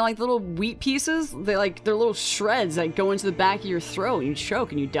them, man, they're like little wheat pieces. They're little shreds that go into the back of your throat, and you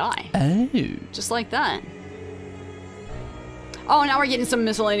choke and you die. Oh. Just like that. Oh, now we're getting some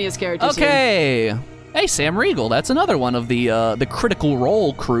miscellaneous characters Okay. here. Hey, Sam Riegel. That's another one of the Critical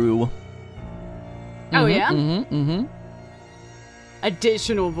Role crew. Oh, yeah? Mm-hmm.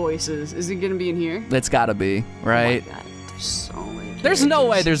 Additional voices. Is it going to be in here? It's gotta be, right? Oh my God, there's so many There's no way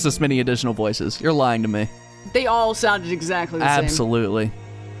characters. there's this many additional voices. You're lying to me. They all sounded exactly the same. Absolutely.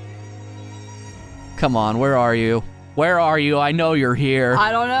 Come on, where are you? Where are you? I know you're here.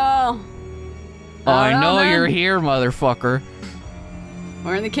 I don't know. I know man. you're here, motherfucker.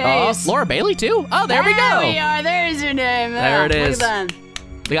 We're in the case. Laura Bailey, too? Oh, there we go. There we are. There's your name. There it is. Look at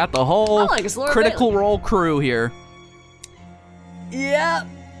that. We got the whole it's Laura Critical Bailey. Role crew here. Yep.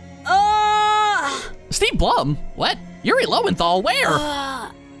 Steve Blum? What? Yuri Lowenthal? Where?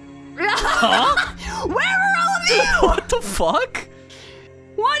 Huh? Where are all of you? What the fuck?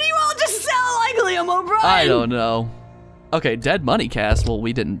 Why do you all just sound like Liam O'Brien? I don't know. Okay, Dead Money Cast. Well,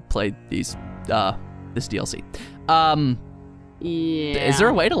 we didn't play these, this DLC. Yeah. Is there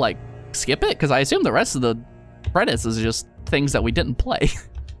a way to, like, skip it? Because I assume the rest of the credits is just things that we didn't play.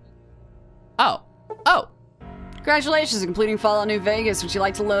 Oh. Congratulations on completing Fallout New Vegas. Would you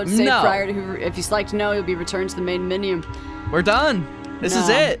like to load save No. prior to who? If you'd like to know, you'll be returned to the main menu. We're done. This is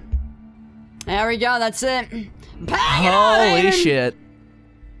it. There we go. That's it. Bang it on, Holy Hayden. shit.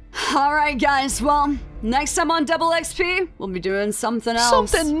 All right, guys. Well, next time on Double XP, we'll be doing something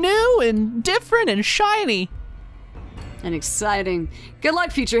else. Something new and different and shiny. And exciting. Good luck,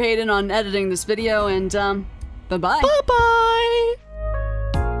 Future Hayden, on editing this video, and bye-bye. Bye-bye.